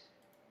is,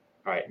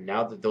 all right,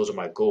 now that those are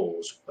my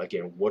goals,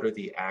 again, what are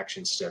the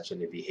action steps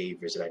and the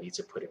behaviors that I need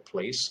to put in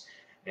place,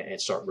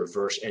 and start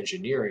reverse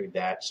engineering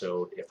that.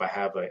 So if I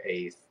have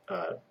let's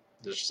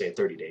just say a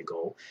 30-day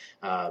goal,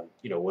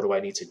 what do I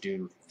need to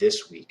do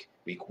this week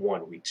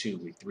 1, week 2,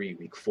 week 3,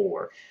 week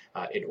 4,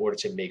 in order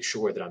to make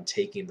sure that I'm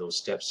taking those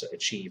steps to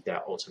achieve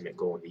that ultimate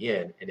goal in the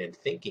end, and then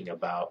thinking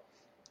about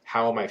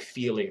how am I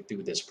feeling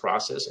through this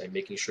process, and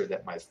making sure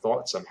that my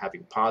thoughts, I'm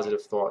having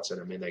positive thoughts and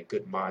I'm in that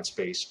good mind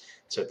space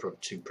to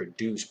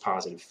produce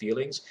positive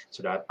feelings,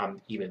 so that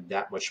I'm even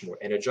that much more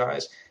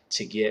energized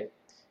to get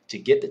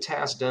the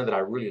tasks done that I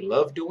really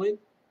love doing,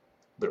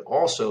 but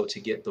also to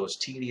get those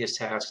tedious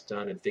tasks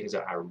done and things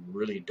that I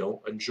really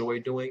don't enjoy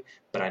doing,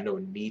 but I know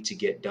need to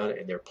get done,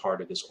 and they're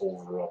part of this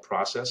overall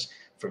process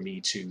for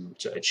me to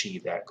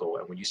achieve that goal.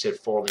 And when you said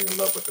falling in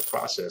love with the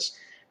process,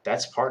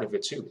 that's part of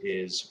it too,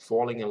 is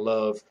falling in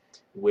love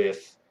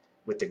with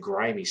the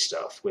grimy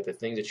stuff, with the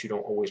things that you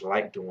don't always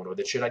like doing, or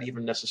that you're not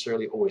even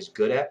necessarily always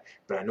good at,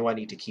 but I know I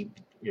need to keep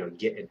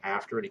getting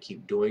after it and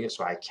keep doing it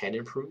so I can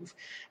improve.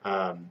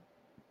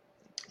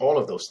 All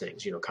of those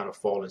things, kind of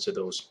fall into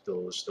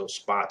those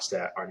spots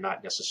that are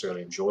not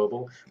necessarily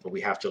enjoyable, but we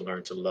have to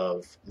learn to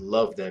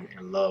love them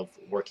and love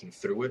working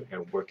through it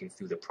and working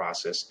through the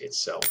process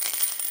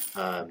itself.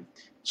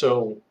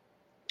 So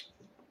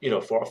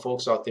for our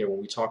folks out there,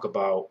 when we talk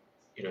about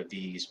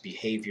these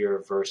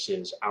behavior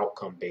versus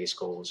outcome-based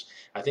goals,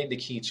 I think the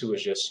key too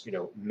is just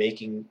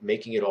making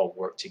it all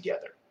work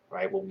together,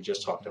 right? What we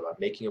just talked about,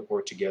 making it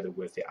work together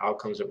with the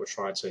outcomes that we're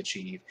trying to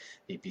achieve,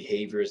 the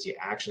behaviors, the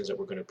actions that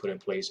we're going to put in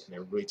place, and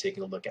then really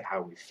taking a look at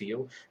how we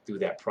feel through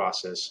that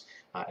process,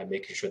 and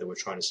making sure that we're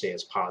trying to stay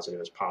as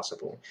positive as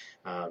possible.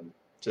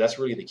 So that's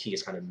really the key,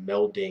 is kind of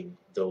melding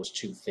those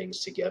two things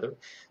together.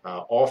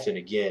 Often,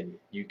 again,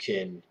 you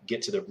can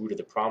get to the root of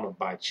the problem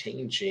by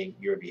changing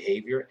your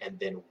behavior and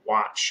then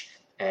watch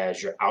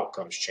as your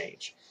outcomes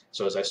change.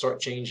 So as I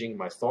start changing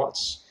my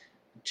thoughts,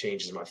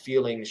 changes my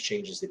feelings,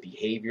 changes the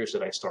behaviors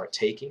that I start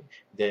taking,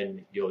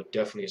 then you'll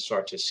definitely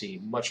start to see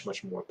much,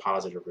 much more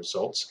positive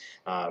results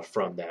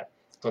from that.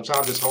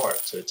 Sometimes it's hard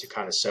to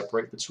kind of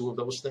separate the two of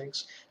those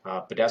things,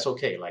 but that's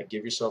okay. Like,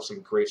 give yourself some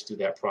grace through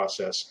that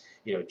process.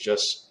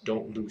 Just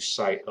don't lose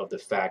sight of the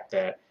fact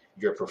that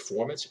your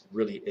performance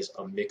really is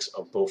a mix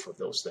of both of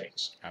those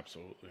things.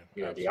 Absolutely.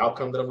 The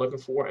outcome that I'm looking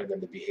for, and then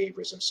the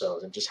behaviors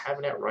themselves. And just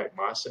having that right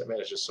mindset, man,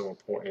 is just so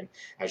important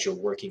as you're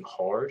working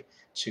hard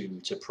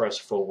to press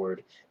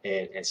forward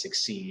and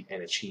succeed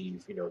and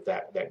achieve,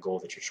 that goal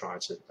that you're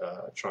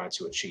trying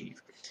to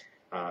achieve.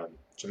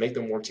 So make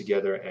them work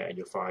together, and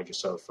you'll find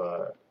yourself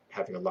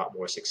having a lot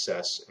more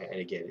success.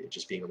 And again, it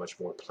just being a much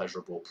more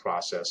pleasurable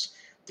process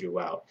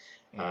throughout.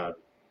 Yeah,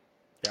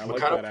 I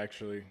like that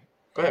actually.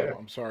 Go ahead.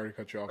 I'm sorry to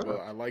cut you off,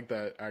 but I like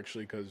that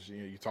actually, because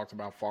you talked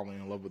about falling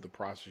in love with the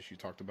process. You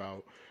talked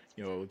about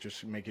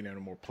just making it a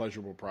more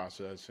pleasurable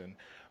process, and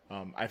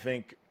I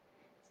think,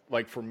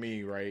 like for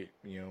me, right,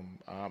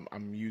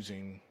 I'm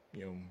using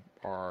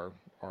our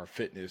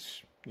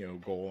fitness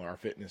goal and our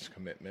fitness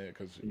commitment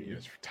because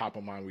it's top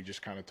of mind. We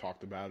just kind of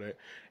talked about it,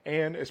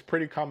 and it's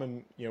pretty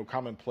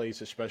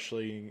commonplace,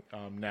 especially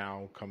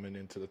now coming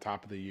into the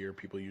top of the year.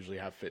 People usually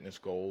have fitness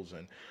goals,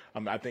 and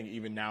I think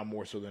even now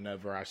more so than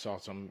ever, I saw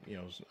some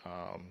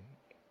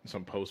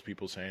some post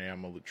people saying, hey,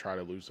 I'm gonna try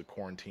to lose the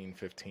quarantine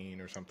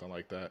 15 or something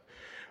like that.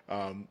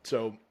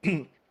 So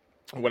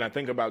when I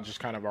think about just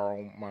kind of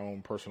my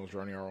own personal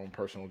journey, our own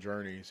personal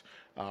journeys,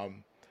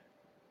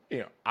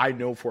 I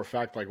know for a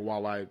fact, like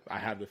while I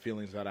have the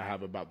feelings that I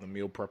have about the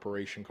meal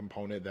preparation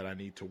component that I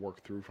need to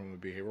work through from a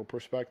behavioral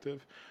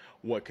perspective,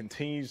 what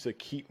continues to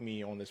keep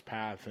me on this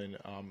path and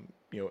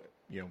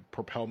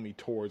propel me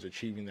towards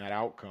achieving that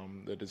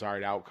outcome, the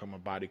desired outcome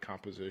of body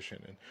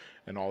composition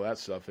and all that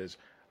stuff is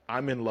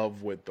I'm in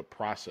love with the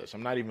process.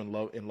 I'm not even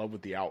in love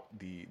with the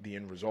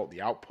end result,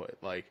 the output.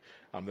 Like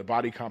the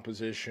body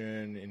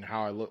composition and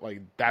how I look,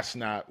 like that's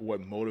not what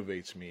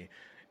motivates me.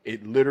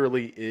 It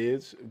literally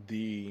is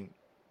you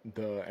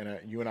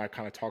and I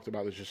kind of talked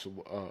about this just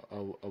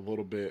a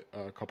little bit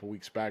a couple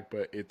weeks back,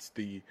 but it's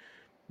the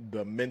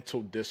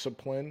mental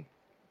discipline,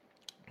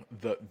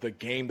 the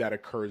game that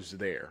occurs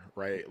there,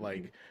 right?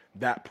 Like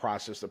that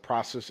process, the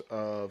process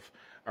of,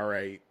 all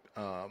right,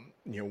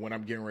 when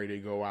I'm getting ready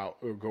to go out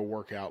or go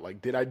work out,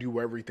 like did I do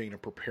everything to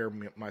prepare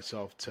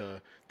myself to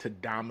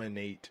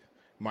dominate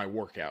my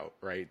workout,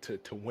 right?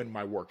 To win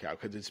my workout,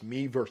 because it's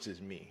me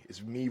versus me.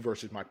 It's me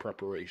versus my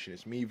preparation.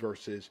 It's me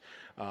versus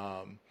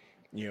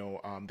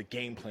the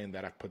game plan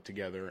that I've put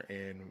together,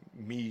 and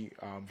me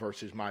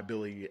versus my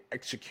ability to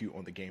execute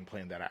on the game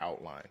plan that I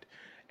outlined.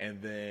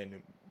 And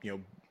then,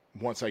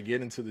 once I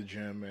get into the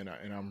gym and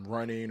I'm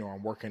running or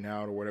I'm working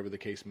out or whatever the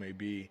case may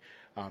be,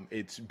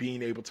 it's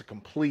being able to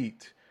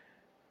complete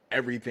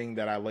everything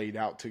that I laid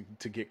out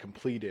to get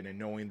completed, and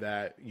knowing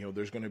that,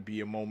 there's going to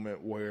be a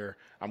moment where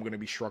I'm going to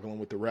be struggling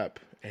with the rep.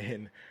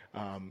 And,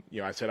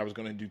 I said I was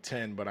going to do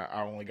 10, but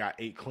I only got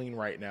 8 clean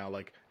right now.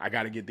 Like I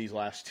got to get these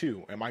last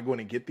 2. Am I going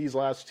to get these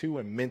last 2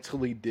 and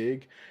mentally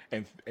dig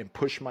and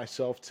push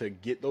myself to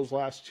get those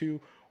last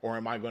 2? Or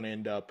am I going to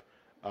end up,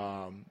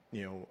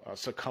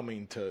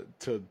 succumbing to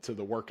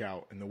the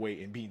workout and the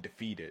weight and being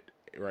defeated?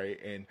 Right.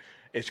 And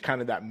it's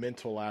kind of that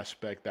mental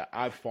aspect that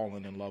I've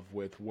fallen in love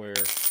with, where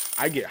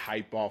I get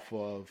hype off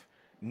of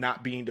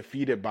not being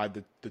defeated by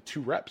the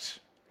 2 reps.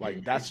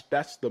 Like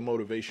that's the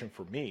motivation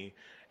for me.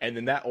 And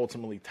then that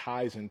ultimately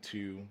ties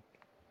into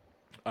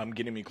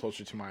getting me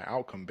closer to my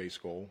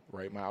outcome-based goal,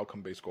 right? My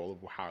outcome-based goal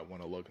of how I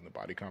want to look in the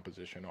body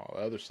composition, all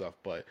the other stuff.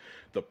 But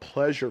the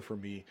pleasure for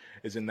me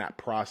is in that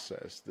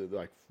process,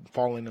 like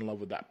falling in love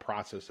with that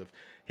process of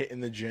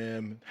hitting the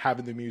gym,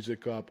 having the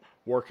music up,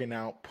 working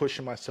out,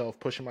 pushing myself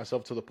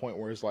to the point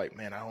where it's like,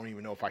 man, I don't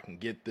even know if I can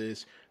get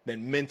this.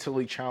 Then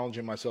mentally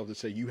challenging myself to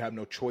say, you have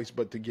no choice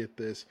but to get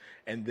this,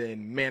 and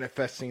then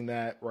manifesting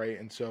that, right?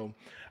 And so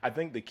I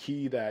think the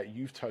key that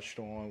you've touched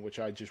on, which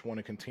I just want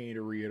to continue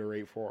to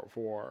reiterate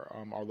for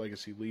our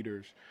legacy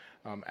leaders,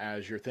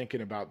 as you're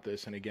thinking about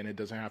this, and again, it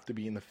doesn't have to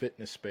be in the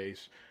fitness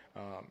space,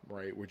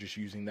 right? We're just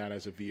using that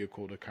as a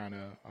vehicle to kind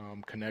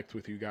of connect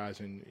with you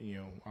guys and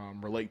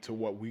relate to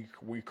what we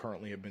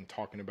currently have been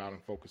talking about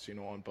and focusing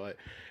on. But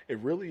it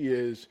really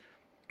is.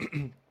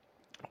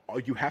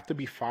 You have to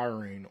be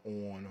firing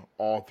on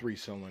all 3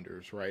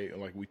 cylinders, right?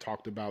 Like we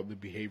talked about the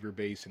behavior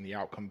base and the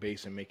outcome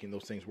base and making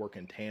those things work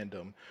in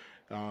tandem.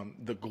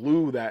 The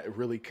glue that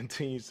really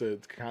continues to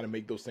kind of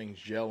make those things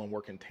gel and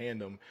work in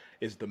tandem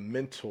is the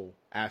mental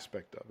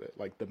aspect of it,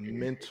 like the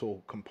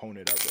mental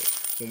component of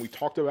it. When we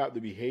talked about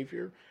the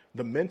behavior,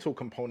 the mental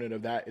component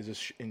of that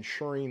is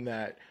ensuring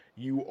that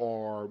you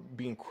are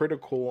being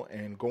critical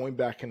and going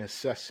back and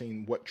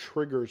assessing what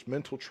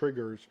mental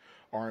triggers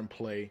are in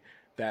play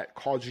that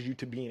causes you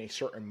to be in a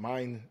certain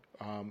mind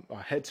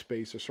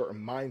headspace, a certain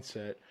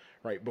mindset,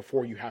 right,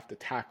 before you have to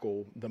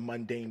tackle the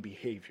mundane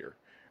behavior,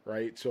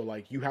 right? So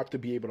like you have to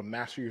be able to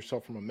master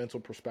yourself from a mental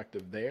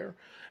perspective there.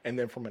 And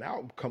then from an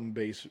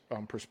outcome-based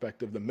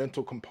perspective, the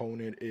mental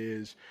component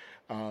is,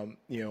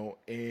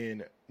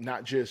 in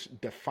not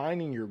just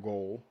defining your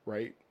goal,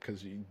 right?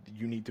 Because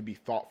you need to be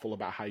thoughtful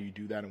about how you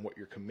do that and what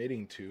you're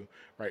committing to,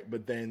 right?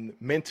 But then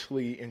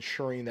mentally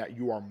ensuring that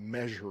you are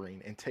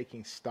measuring and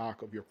taking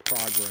stock of your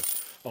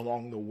progress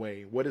along the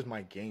way. What is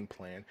my game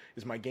plan?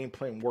 Is my game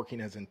plan working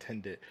as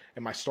intended?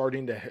 Am I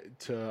starting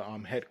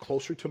to head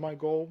closer to my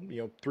goal,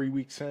 3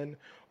 weeks in,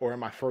 or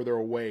am I further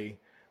away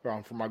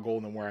from my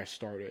goal than where I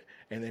started?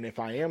 And then if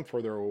I am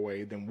further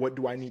away, then what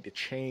do I need to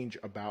change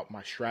about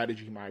my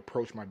strategy, my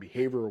approach, my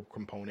behavioral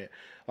component?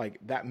 Like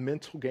that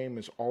mental game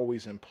is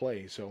always in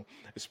play. So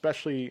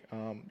especially,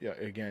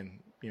 again,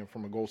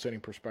 from a goal setting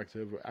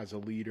perspective as a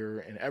leader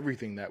and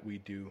everything that we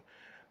do,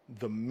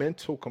 the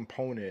mental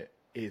component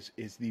is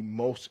the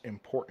most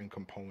important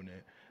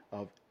component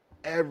of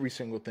every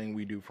single thing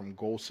we do, from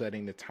goal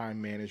setting to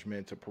time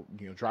management to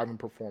driving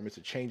performance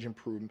to change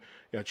improvement,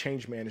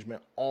 change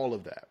management, all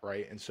of that,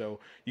 right? And so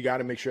you got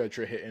to make sure that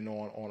you're hitting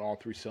on all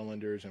 3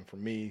 cylinders. And for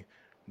me,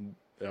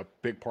 a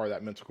big part of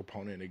that mental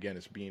component, again,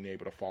 is being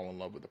able to fall in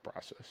love with the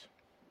process.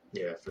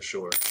 Yeah, for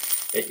sure.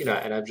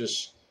 And I'm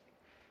just,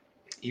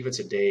 even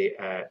today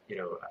at,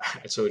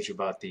 I told you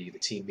about the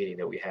team meeting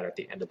that we had at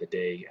the end of the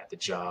day at the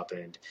job.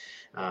 And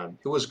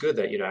it was good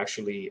that,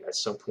 actually at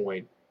some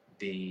point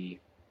the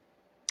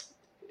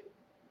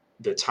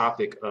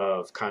topic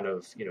of kind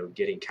of,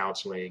 getting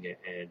counseling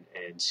and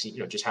and see,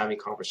 just having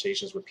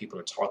conversations with people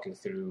and talking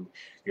through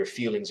your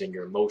feelings and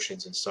your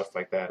emotions and stuff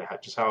like that, and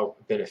just how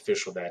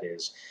beneficial that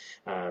is.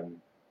 Um,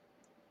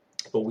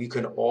 but we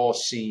can all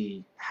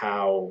see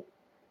how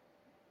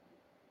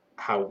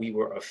we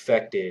were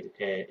affected,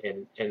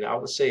 and I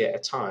would say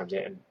at times,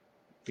 and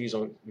please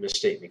don't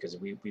mistake me, because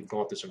we've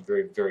gone through some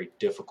very, very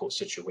difficult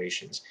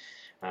situations,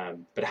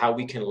 but how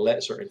we can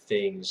let certain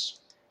things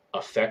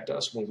affect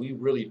us when we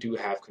really do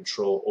have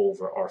control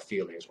over our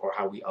feelings, or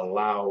how we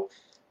allow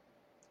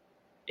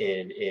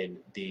in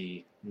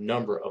the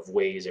number of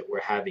ways that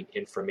we're having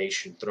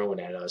information thrown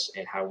at us,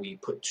 and how we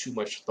put too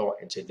much thought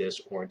into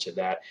this or into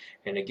that.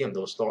 And again,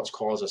 those thoughts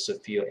cause us to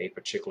feel a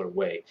particular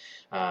way.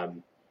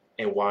 And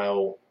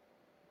while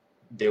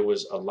there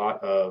was a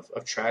lot of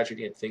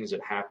tragedy and things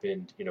that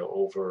happened,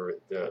 over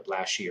the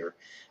last year,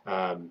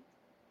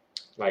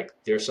 like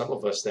there's some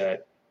of us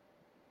that,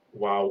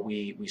 while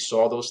we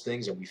saw those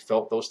things and we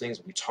felt those things,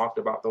 we talked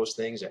about those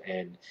things,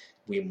 and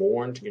we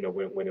mourned,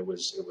 when it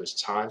was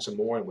time to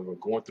mourn, we were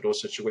going through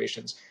those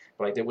situations,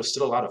 but like there was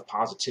still a lot of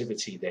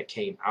positivity that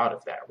came out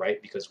of that,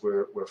 right? Because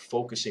we're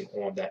focusing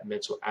on that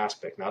mental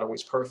aspect, not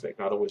always perfect,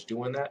 not always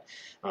doing that,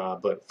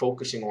 but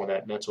focusing on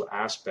that mental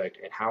aspect,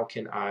 and how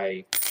can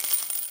I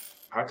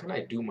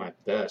do my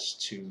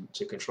best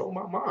to control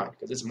my mind?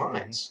 Because it's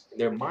mine.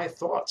 They're my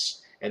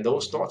thoughts. And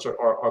those thoughts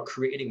are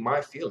creating my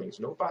feelings.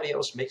 Nobody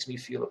else makes me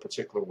feel a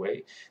particular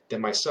way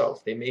than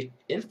myself. They may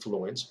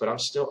influence, but I'm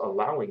still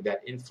allowing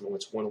that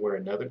influence one way or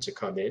another to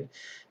come in.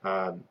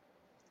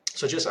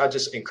 So I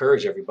just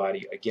encourage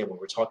everybody, again, when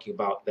we're talking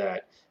about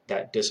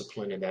that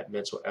discipline and that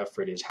mental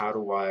effort, is how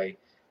do I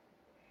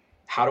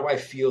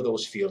feel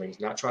those feelings,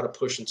 not try to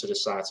push them to the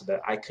side, so that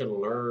I can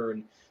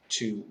learn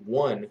to,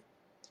 one,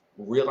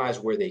 realize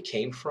where they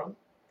came from.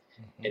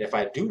 And if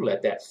I do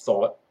let that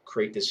thought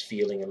create this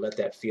feeling and let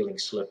that feeling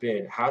slip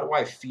in, how do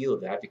I feel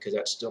that? Because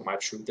that's still my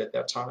truth at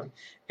that time.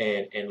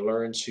 And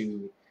learn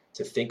to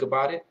think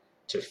about it,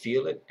 to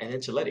feel it, and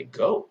then to let it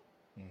go.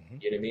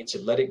 You know what I mean? To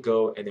let it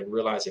go, and then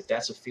realize if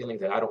that's a feeling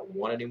that I don't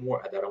want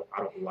anymore, that I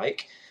don't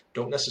like,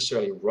 don't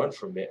necessarily run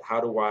from it.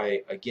 How do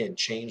I, again,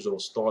 change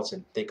those thoughts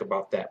and think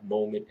about that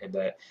moment and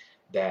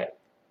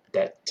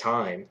that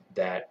time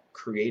that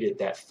created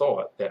that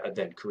thought that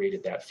then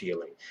created that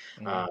feeling.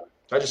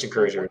 So I just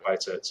encourage everybody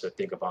to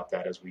think about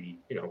that as we,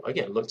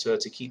 again, look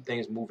to keep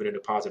things moving in a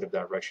positive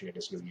direction in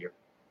this new year.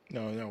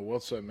 No, well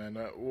said, man.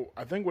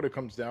 I think what it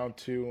comes down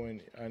to,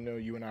 and I know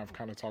you and I have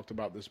kind of talked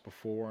about this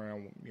before,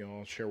 and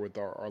I'll share with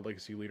our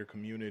legacy leader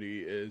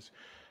community, is,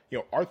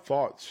 our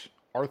thoughts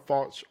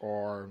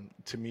are,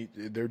 to me,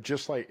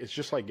 it's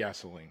just like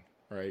gasoline,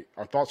 right?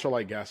 Our thoughts are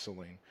like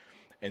gasoline,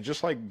 and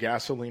just like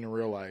gasoline in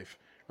real life,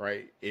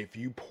 right? If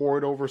you pour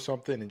it over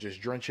something and just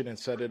drench it and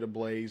set it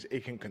ablaze,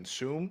 it can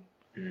consume,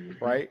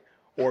 right?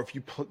 Or if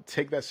you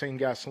take that same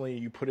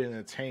gasoline, you put it in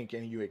a tank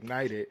and you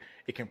ignite it,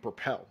 it can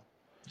propel.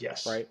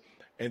 Yes. Right.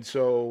 And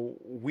so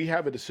we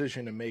have a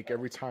decision to make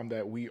every time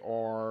that we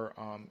are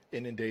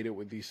inundated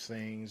with these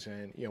things,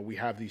 and we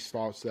have these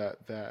thoughts that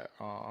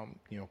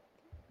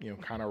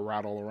kind of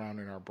rattle around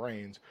in our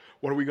brains.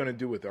 What are we going to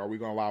do with it? Are we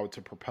going to allow it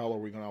to propel, or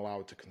are we going to allow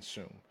it to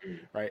consume?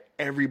 Right?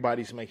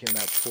 Everybody's making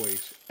that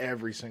choice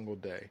every single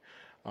day.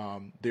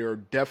 There are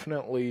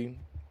definitely,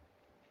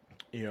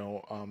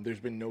 there's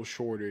been no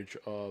shortage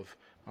of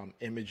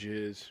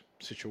images,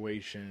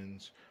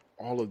 situations,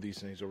 all of these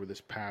things over this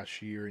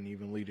past year, and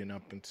even leading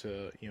up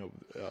into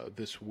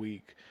this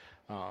week,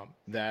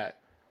 that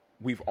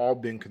we've all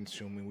been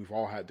consuming, we've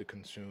all had to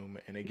consume,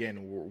 and again,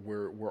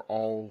 we're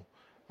all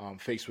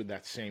faced with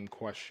that same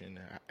question: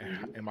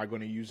 am I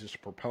going to use this to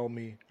propel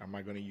me? Am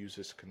I going to use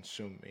this to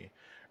consume me?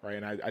 Right,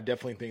 and I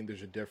definitely think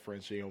there's a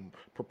difference.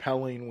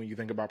 Propelling, when you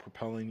think about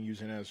propelling,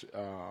 using as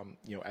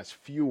as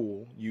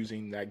fuel,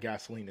 using that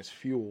gasoline as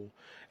fuel,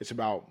 it's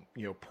about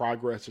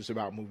progress. It's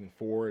about moving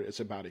forward. It's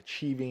about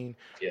achieving.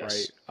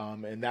 Yes.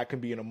 Right, and that can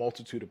be in a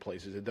multitude of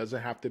places. It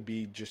doesn't have to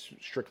be just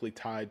strictly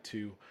tied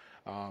to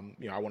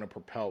I want to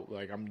propel,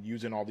 like I'm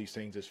using all these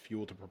things as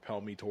fuel to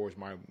propel me towards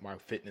my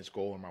fitness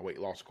goal or my weight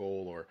loss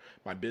goal or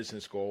my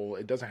business goal.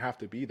 It doesn't have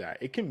to be that.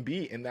 It can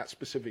be in that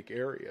specific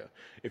area.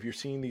 If you're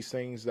seeing these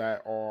things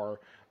that are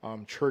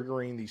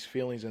triggering these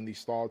feelings and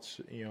these thoughts,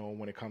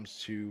 when it comes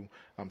to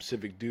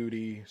civic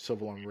duty,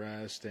 civil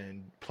unrest,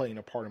 and playing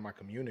a part in my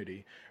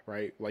community,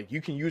 right? Like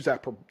you can use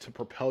that to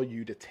propel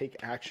you to take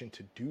action,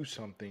 to do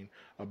something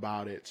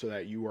about it, so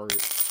that you are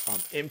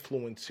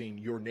influencing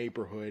your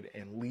neighborhood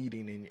and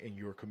leading in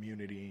your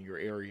community, in your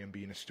area, and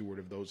being a steward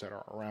of those that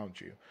are around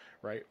you,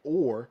 right?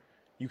 Or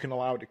you can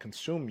allow it to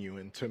consume you.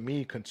 And to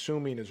me,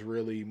 consuming is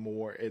really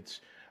more, it's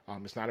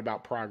not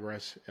about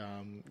progress,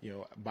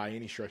 by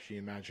any stretch of the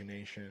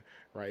imagination,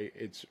 right?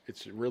 It's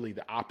really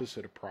the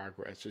opposite of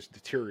progress. It's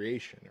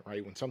deterioration,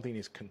 right? When something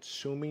is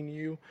consuming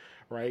you,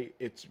 right,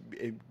 it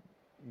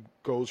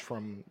goes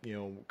from,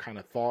 kind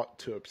of thought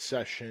to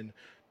obsession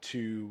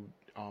to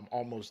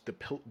almost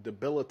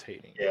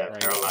debilitating,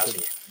 right?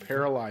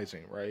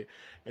 Paralyzing, right?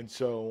 And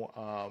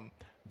so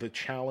the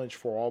challenge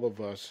for all of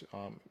us,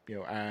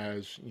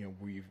 as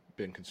we've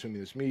been consuming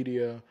this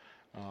media,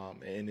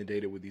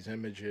 inundated with these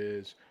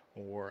images,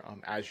 or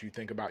as you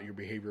think about your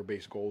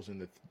behavior-based goals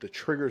and the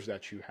triggers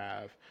that you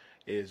have,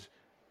 is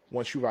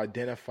once you've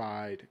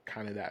identified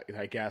kind of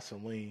that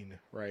gasoline,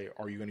 right?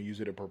 Are you going to use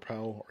it to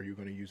propel? Are you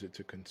going to use it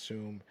to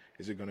consume?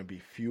 Is it going to be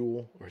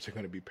fuel, or is it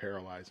going to be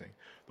paralyzing?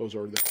 Those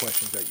are the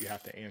questions that you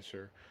have to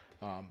answer.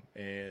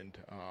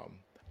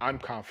 I'm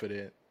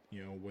confident,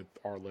 with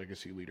our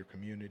legacy leader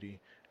community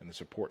and the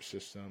support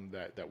system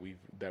that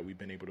we've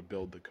been able to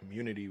build, the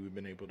community we've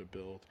been able to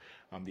build,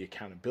 the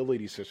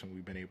accountability system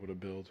we've been able to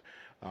build.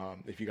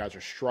 If you guys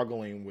are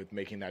struggling with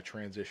making that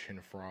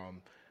transition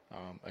from,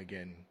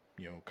 again,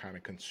 kind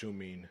of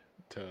consuming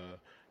to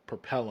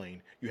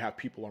propelling, you have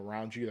people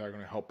around you that are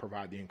going to help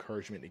provide the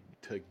encouragement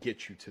to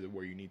get you to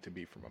where you need to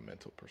be from a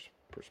mental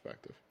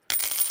perspective.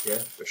 Yeah,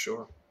 for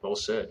sure. Well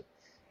said.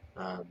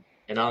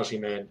 And honestly,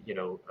 man,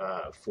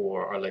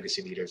 for our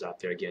legacy leaders out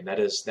there, again, that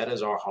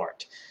is our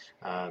heart.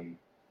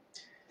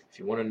 If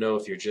you want to know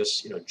if you're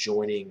just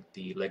joining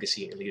the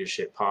Legacy and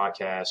Leadership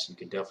podcast, you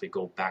can definitely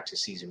go back to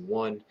season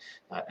 1,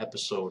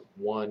 episode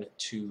 1,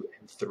 2,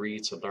 and 3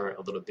 to learn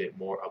a little bit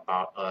more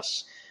about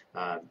us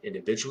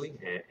individually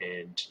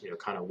and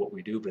kind of what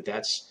we do. But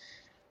this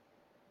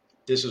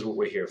is what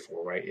we're here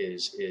for, right?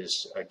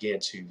 Is again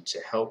to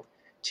help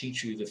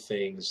teach you the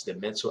things, the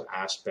mental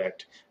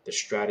aspect, the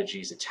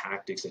strategies, the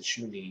tactics that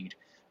you need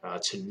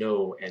to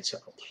know and to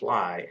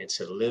apply and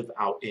to live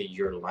out in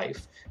your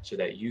life so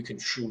that you can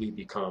truly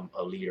become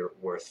a leader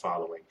worth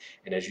following.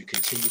 And as you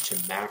continue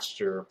to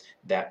master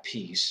that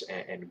piece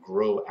and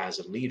grow as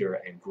a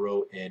leader and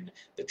grow in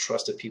the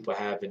trust that people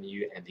have in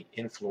you and the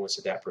influence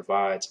that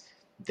provides,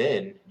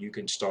 then you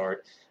can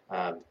start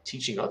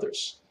teaching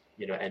others,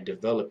 and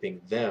developing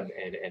them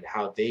and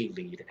how they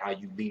lead and how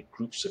you lead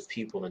groups of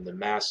people in the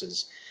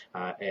masses.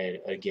 And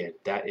again,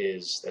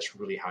 that's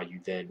really how you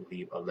then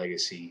leave a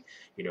legacy,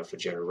 for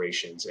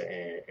generations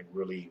and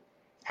really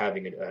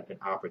having an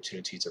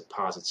opportunity to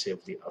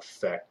positively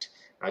affect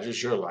not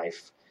just your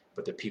life,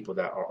 but the people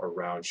that are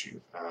around you.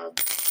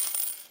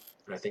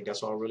 And I think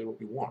that's all really what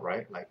we want,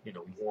 right? Like, we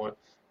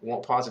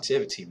want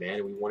positivity, man.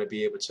 And we want to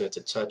be able to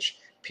touch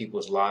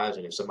people's lives.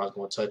 And if somebody's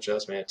going to touch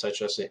us, man,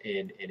 touch us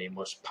in a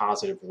most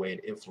positive way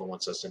and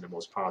influence us in the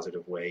most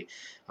positive way.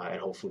 And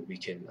hopefully we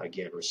can,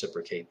 again,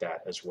 reciprocate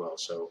that as well.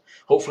 So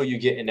hopefully you're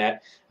getting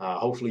that.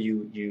 Hopefully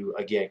you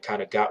again,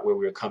 kind of got where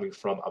we were coming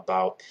from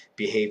about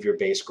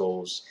behavior-based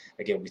goals.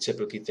 Again, we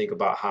typically think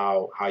about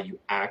how you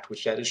act,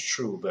 which that is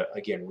true. But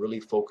again,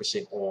 really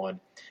focusing on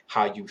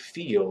how you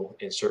feel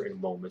in certain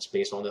moments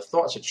based on the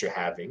thoughts that you're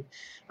having.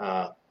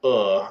 I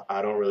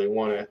don't really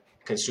want to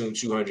consume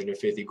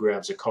 250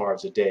 grams of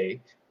carbs a day,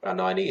 but I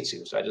know I need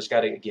to. So I just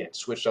got to, again,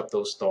 switch up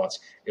those thoughts.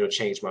 It'll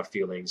change my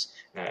feelings,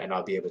 and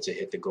I'll be able to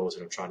hit the goals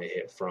that I'm trying to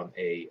hit from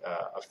a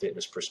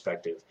fitness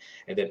perspective.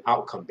 And then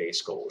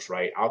outcome-based goals,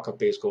 right?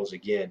 Outcome-based goals,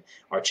 again,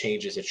 are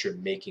changes that you're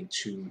making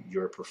to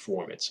your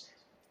performance.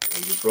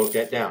 And you broke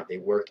that down. They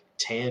work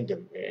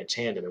tandem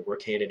and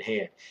work hand in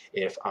hand.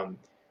 If I'm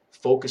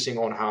focusing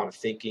on how I'm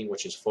thinking,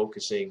 which is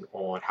focusing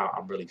on how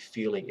I'm really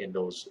feeling in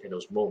those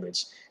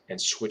moments,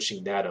 and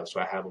switching that up so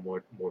I have a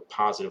more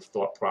positive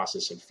thought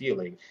process and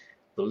feeling,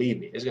 believe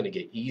me, it's going to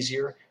get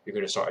easier. You're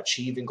going to start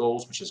achieving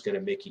goals, which is going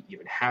to make you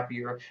even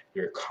happier.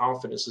 Your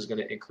confidence is going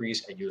to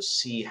increase, and you'll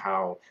see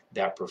how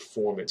that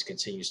performance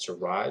continues to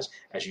rise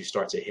as you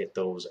start to hit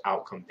those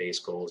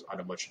outcome-based goals on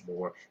a much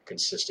more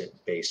consistent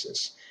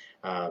basis.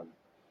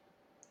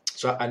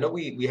 So I know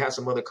we had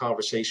some other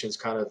conversations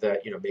kind of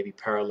that, maybe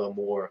parallel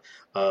more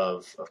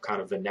of kind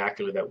of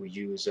vernacular that we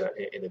use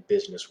in the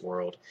business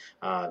world.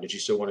 Did you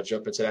still want to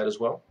jump into that as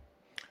well?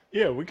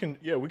 Yeah, we can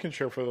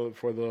share for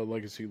the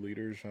legacy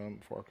leaders,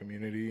 for our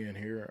community in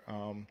here.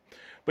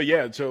 But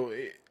yeah, so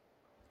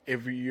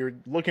if you're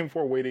looking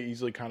for a way to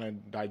easily kind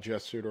of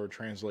digest it or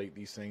translate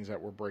these things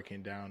that we're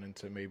breaking down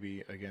into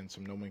maybe, again,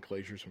 some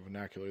nomenclature, some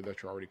vernacular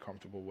that you're already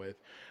comfortable with,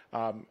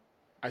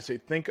 I say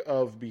think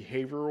of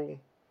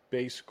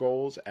behavioral-based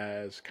goals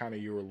as kind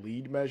of your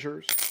lead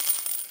measures,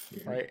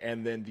 right?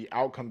 And then the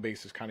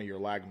outcome-based is kind of your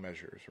lag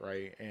measures,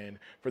 right? And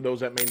for those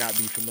that may not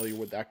be familiar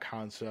with that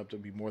concept,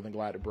 I'd be more than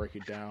glad to break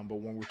it down. But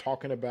when we're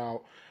talking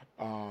about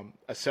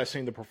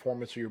assessing the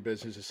performance of your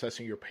business,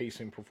 assessing your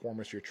pacing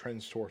performance, your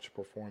trends towards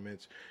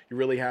performance, you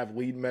really have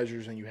lead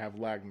measures and you have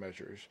lag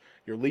measures.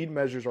 Your lead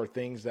measures are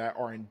things that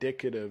are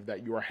indicative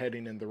that you are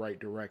heading in the right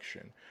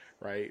direction,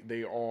 right?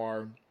 They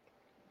are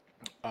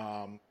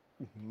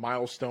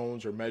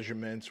milestones or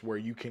measurements where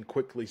you can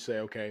quickly say,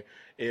 okay,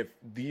 if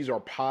these are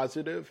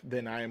positive,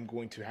 then I am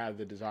going to have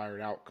the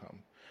desired outcome,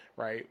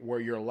 right? Where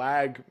your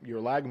lag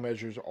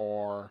measures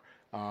are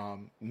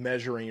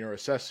measuring or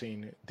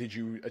assessing, did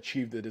you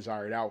achieve the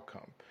desired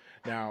outcome?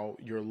 Now,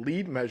 your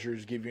lead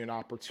measures give you an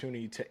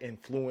opportunity to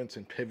influence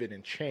and pivot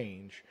and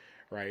change,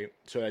 right?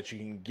 So that you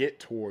can get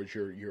towards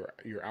your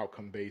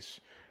outcome-based,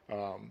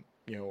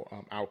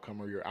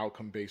 outcome or your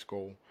outcome-based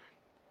goal.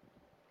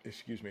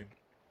 Excuse me.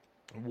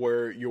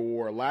 Where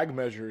your lag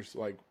measures,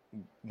 like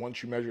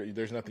once you measure it,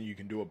 there's nothing you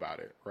can do about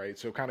it, right?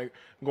 So kind of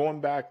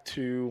going back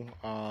to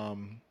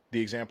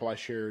the example I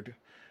shared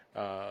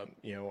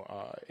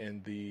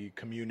in the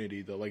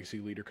community, the legacy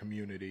leader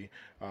community,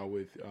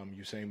 with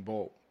Usain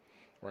Bolt,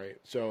 right?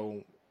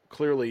 So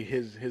clearly,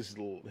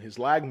 his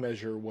lag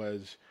measure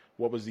was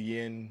what was the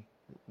end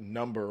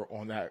number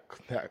on that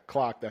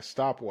clock, that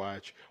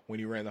stopwatch, when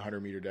he ran the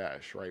 100-meter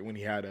dash, right? When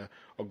he had a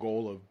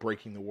goal of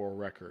breaking the world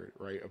record,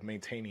 right, of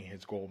maintaining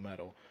his gold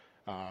medal.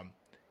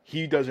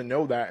 He doesn't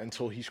know that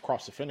until he's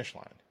crossed the finish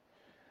line.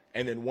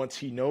 And then once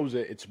he knows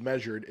it, it's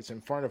measured, it's in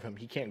front of him,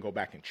 he can't go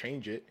back and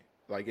change it.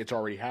 Like, it's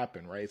already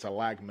happened, right? It's a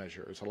lag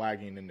measure. It's a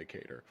lagging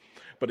indicator.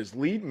 But his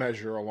lead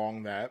measure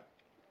along that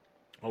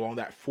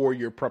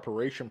 4-year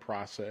preparation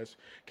process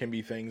can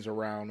be things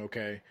around,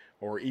 okay,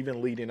 or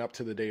even leading up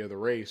to the day of the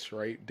race,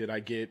 right? Did I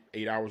get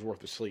 8 hours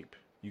worth of sleep?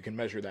 You can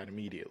measure that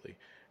immediately,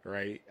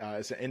 right?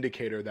 It's an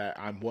indicator that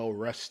I'm well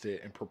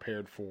rested and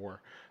prepared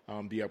for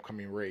the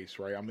upcoming race,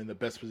 right? I'm in the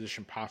best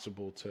position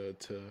possible to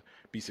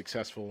be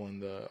successful in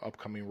the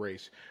upcoming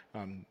race.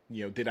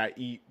 Did I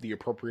eat the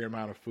appropriate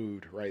amount of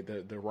food, right?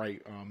 The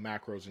right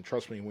macros. And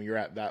trust me, when you're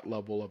at that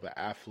level of an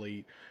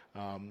athlete,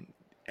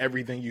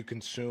 everything you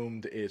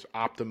consumed is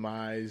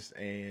optimized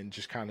and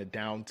just kind of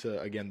down to,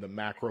 again, the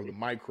macro, the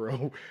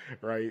micro,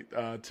 right?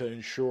 To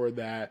ensure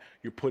that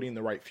you're putting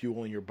the right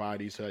fuel in your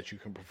body so that you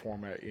can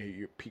perform at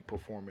your peak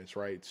performance,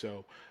 right?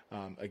 So,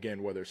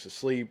 again, whether it's the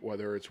sleep,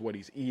 whether it's what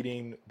he's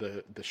eating,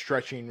 the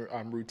stretching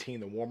routine,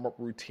 the warm-up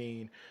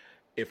routine,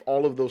 if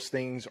all of those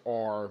things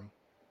are,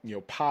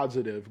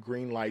 positive,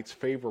 green lights,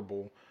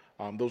 favorable,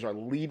 those are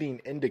leading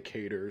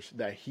indicators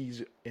that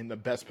he's in the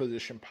best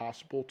position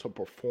possible to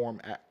perform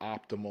at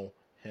optimal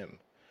him.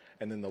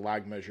 And then the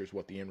lag measure is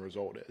what the end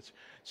result is.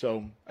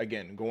 So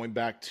again, going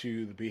back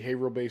to the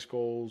behavioral-based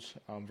goals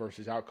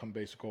versus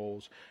outcome-based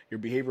goals, your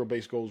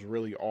behavioral-based goals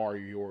really are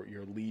your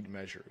lead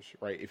measures,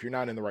 right? If you're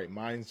not in the right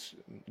mindset,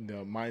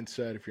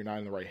 if you're not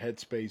in the right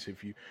headspace,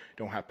 if you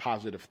don't have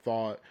positive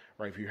thought,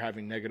 right? If you're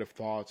having negative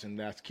thoughts and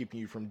that's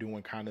keeping you from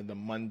doing kind of the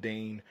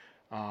mundane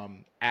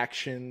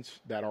actions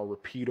that are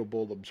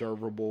repeatable,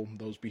 observable,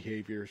 those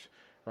behaviors,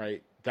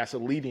 right? That's a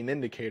leading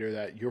indicator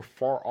that you're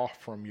far off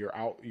from your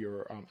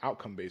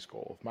outcome-based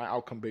goal. If my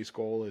outcome-based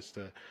goal is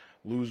to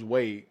lose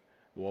weight,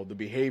 well, the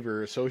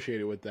behavior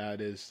associated with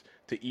that is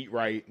to eat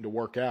right and to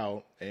work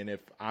out. And if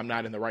I'm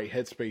not in the right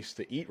headspace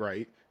to eat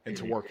right and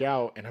to work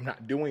out, and I'm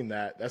not doing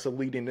that, that's a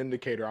leading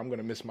indicator I'm going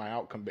to miss my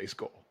outcome-based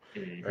goal,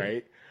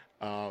 right?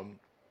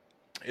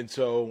 And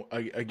so,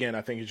 again,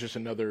 I think it's just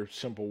another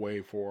simple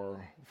way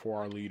for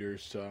our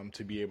leaders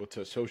to be able to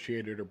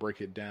associate it or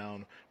break it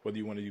down, whether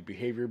you want to do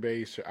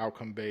behavior-based or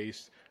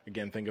outcome-based.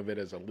 Again, think of it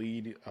as a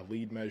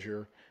lead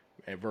measure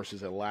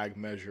versus a lag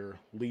measure,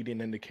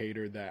 leading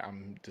indicator that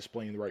I'm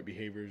displaying the right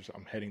behaviors,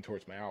 I'm heading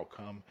towards my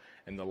outcome.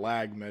 And the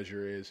lag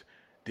measure is,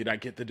 did I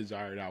get the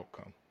desired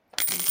outcome?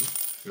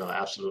 No,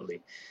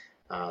 absolutely.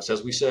 So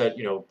as we said,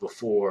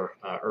 before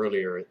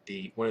earlier,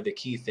 one of the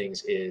key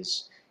things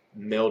is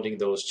melding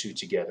those two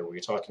together. When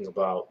you're talking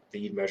about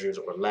lead measures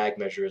or lag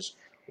measures,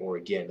 or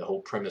again, the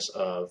whole premise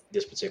of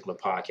this particular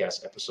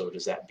podcast episode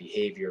is that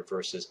behavior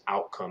versus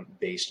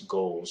outcome-based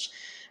goals.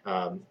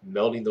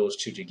 Melding those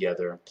two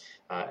together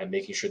and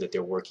making sure that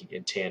they're working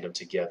in tandem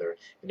together.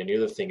 And then the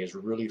other thing is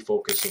really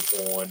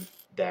focusing on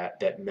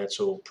that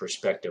mental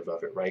perspective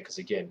of it, right? Because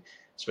again,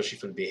 especially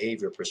from the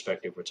behavior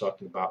perspective, we're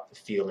talking about the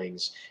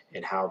feelings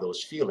and how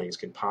those feelings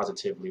can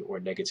positively or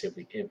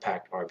negatively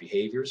impact our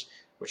behaviors,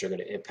 which are going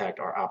to impact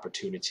our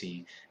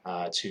opportunity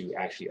to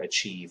actually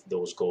achieve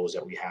those goals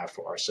that we have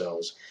for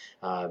ourselves.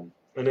 And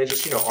then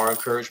just, our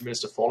encouragement is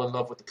to fall in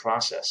love with the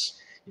process.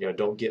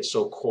 Don't get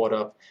so caught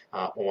up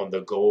on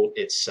the goal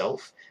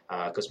itself,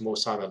 because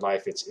most time in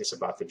life it's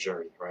about the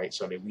journey, right?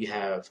 So we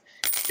have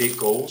big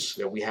goals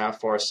that we have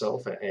for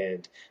ourselves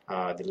and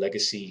the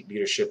Legacy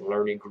Leadership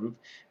Learning Group.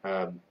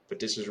 But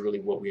this is really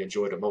what we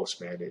enjoy the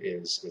most, man,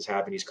 is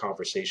having these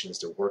conversations,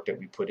 the work that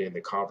we put in, the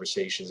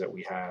conversations that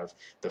we have,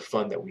 the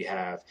fun that we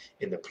have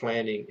in the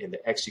planning, in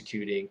the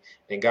executing,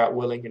 and God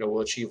willing,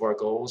 we'll achieve our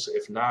goals.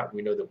 If not,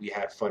 we know that we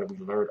had fun and we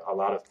learned a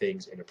lot of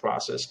things in the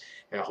process,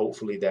 and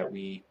hopefully that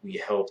we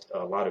helped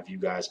a lot of you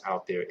guys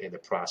out there in the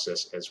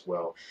process as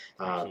well.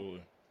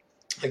 Absolutely.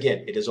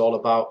 Again, it is all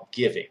about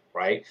giving,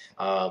 right?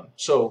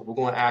 So we're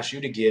going to ask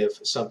you to give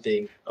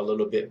something a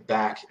little bit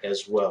back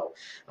as well.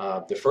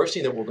 The first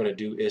thing that we're going to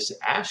do is to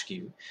ask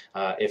you,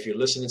 if you're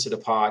listening to the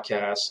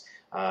podcast,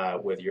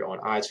 whether you're on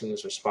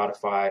iTunes or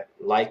Spotify,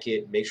 like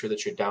it, make sure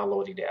that you're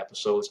downloading the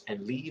episodes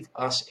and leave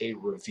us a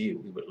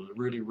review. We would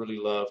really, really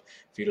love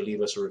for you to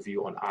leave us a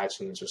review on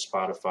iTunes or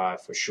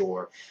Spotify for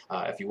sure.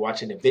 If you're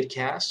watching the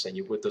vidcast and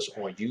you're with us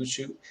on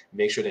YouTube,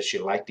 make sure that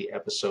you like the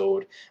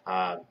episode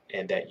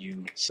and that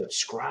you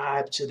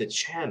subscribe to the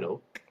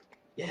channel.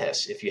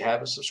 Yes, if you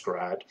haven't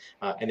subscribed,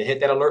 and then hit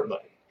that alert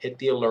button. Hit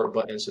the alert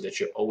button so that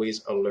you're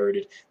always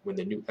alerted when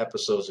the new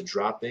episodes are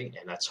dropping.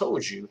 And I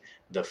told you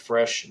the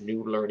fresh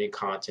new learning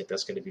content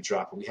that's going to be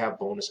dropping. We have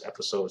bonus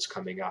episodes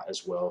coming out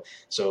as well.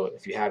 So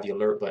if you have the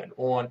alert button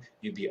on,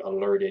 you'll be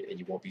alerted and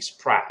you won't be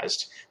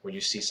surprised when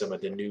you see some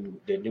of the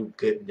new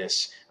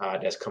goodness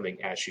that's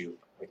coming at you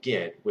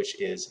again,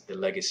 which is the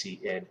Legacy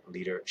in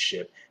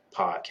Leadership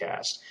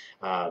podcast.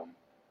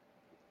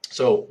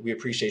 So we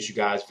appreciate you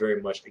guys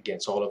very much. Again,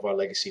 to all of our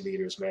legacy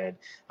leaders, man.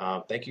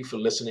 Thank you for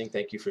listening.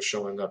 Thank you for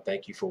showing up.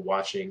 Thank you for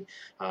watching.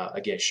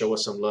 Again, show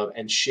us some love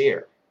and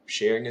share.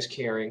 Sharing is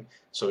caring.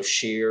 So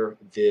share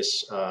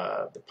this,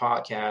 the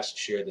podcast,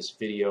 share this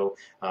video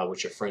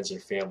with your friends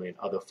and family and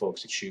other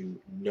folks that you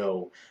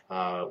know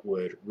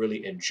would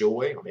really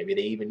enjoy, or maybe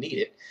they even need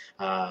it.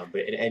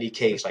 But in any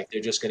case, like,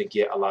 they're just going to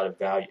get a lot of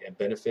value and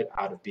benefit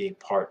out of being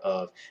part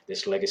of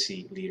this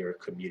legacy leader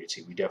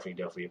community. We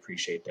definitely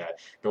appreciate that.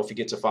 Don't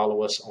forget to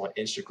follow us on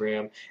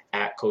Instagram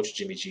at Coach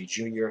Jimmy G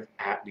Jr.,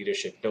 at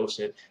Leadership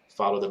Docent.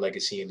 Follow the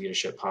Legacy and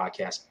Leadership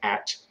podcast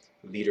at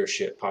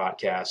Leadership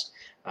Podcast.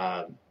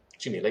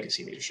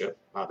 Legacy Leadership,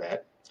 my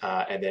bad.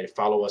 And then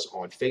follow us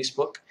on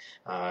Facebook,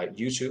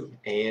 YouTube,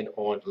 and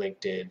on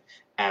LinkedIn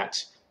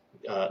at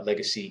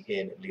Legacy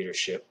in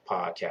Leadership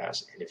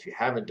Podcast. And if you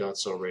haven't done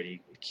so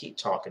already, keep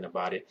talking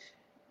about it.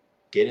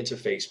 Get into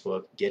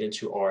Facebook, get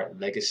into our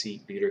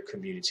Legacy Leader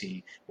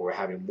community, where we're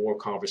having more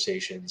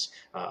conversations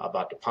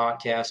about the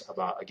podcast,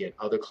 about, again,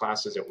 other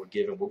classes that we're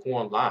giving. We're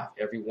going live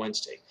every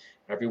Wednesday.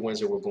 Every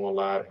Wednesday we're going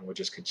live, and we're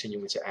just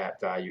continuing to add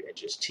value and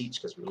just teach,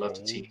 because we love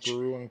to teach.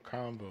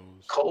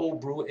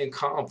 Cold Brew and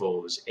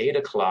Convos, 8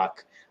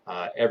 o'clock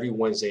every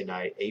Wednesday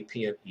night, 8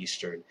 p.m.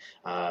 Eastern.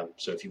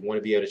 So if you want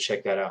to be able to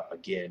check that out,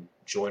 again,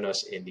 join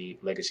us in the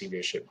Legacy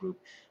Leadership Group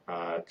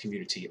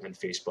community on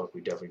Facebook.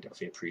 We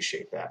definitely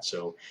appreciate that.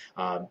 So,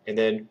 and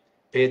then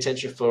pay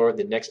attention for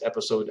the next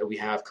episode that we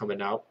have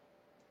coming out,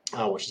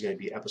 which is going to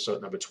be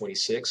episode number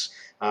 26.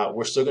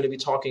 We're still going to be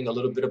talking a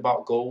little bit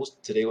about goals.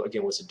 Today,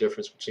 again, what's the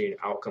difference between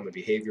outcome and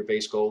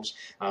behavior-based goals.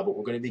 But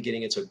we're going to be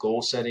getting into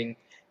goal setting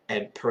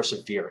and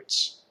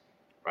perseverance,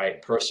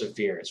 right?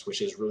 Perseverance,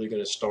 which is really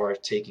going to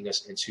start taking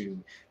us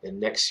into the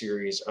next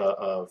series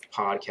of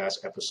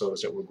podcast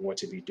episodes that we're going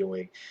to be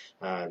doing.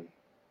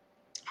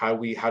 How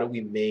do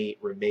we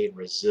remain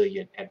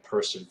resilient and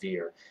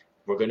persevere?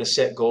 We're going to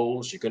set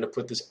goals. You're going to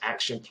put this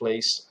action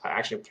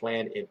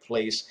plan in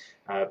place,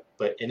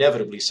 but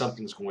inevitably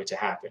something's going to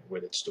happen,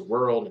 whether it's the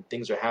world and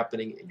things are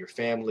happening in your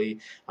family,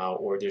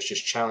 or there's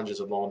just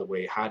challenges along the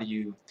way. How do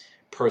you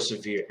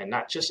persevere and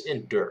not just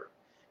endure,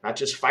 not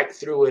just fight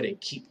through it and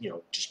keep,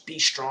 just be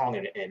strong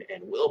and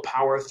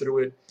willpower through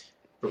it,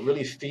 but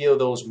really feel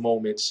those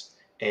moments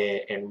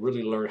and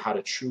really learn how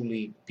to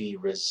truly be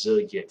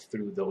resilient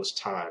through those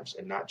times,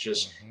 and not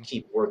just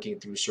keep working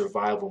through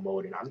survival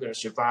mode and I'm going to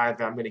survive,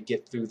 I'm going to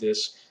get through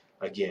this.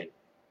 Again,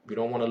 we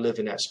don't want to live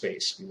in that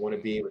space. We want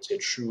to be able to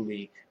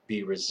truly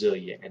be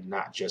resilient and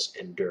not just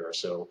endure.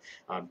 So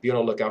be on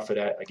the lookout for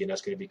that. Again,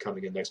 that's going to be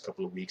coming in the next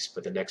couple of weeks.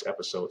 But the next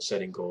episode,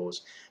 setting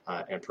goals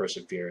and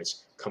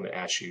perseverance, coming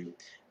at you.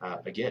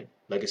 Again,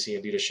 Legacy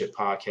and Leadership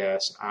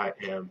Podcast. I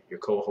am your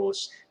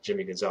co-host,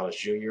 Jimmy Gonzalez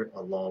Jr.,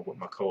 along with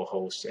my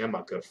co-host and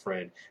my good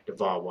friend,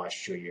 Devon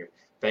Watts Jr.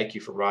 Thank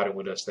you for riding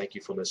with us. Thank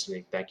you for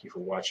listening. Thank you for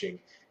watching.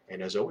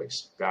 And as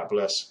always, God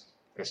bless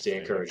and stay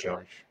encouraged,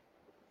 y'all.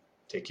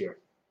 Take care.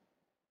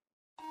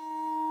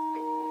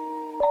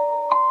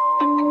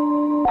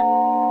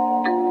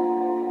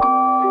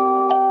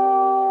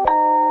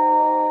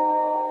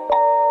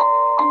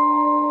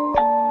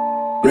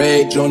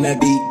 Rage on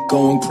that beat,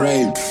 going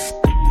crazy.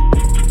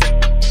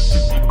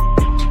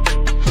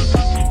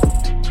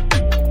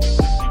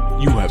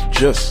 You have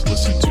just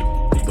listened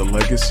to the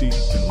Legacy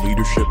and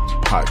Leadership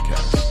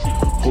Podcast,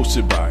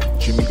 hosted by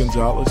Jimmy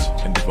Gonzalez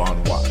and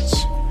Devon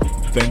Watts.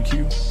 Thank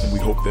you, and we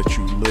hope that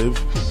you live,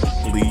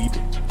 lead,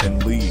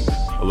 and leave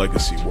a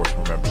legacy worth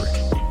remembering.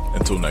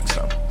 Until next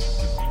time.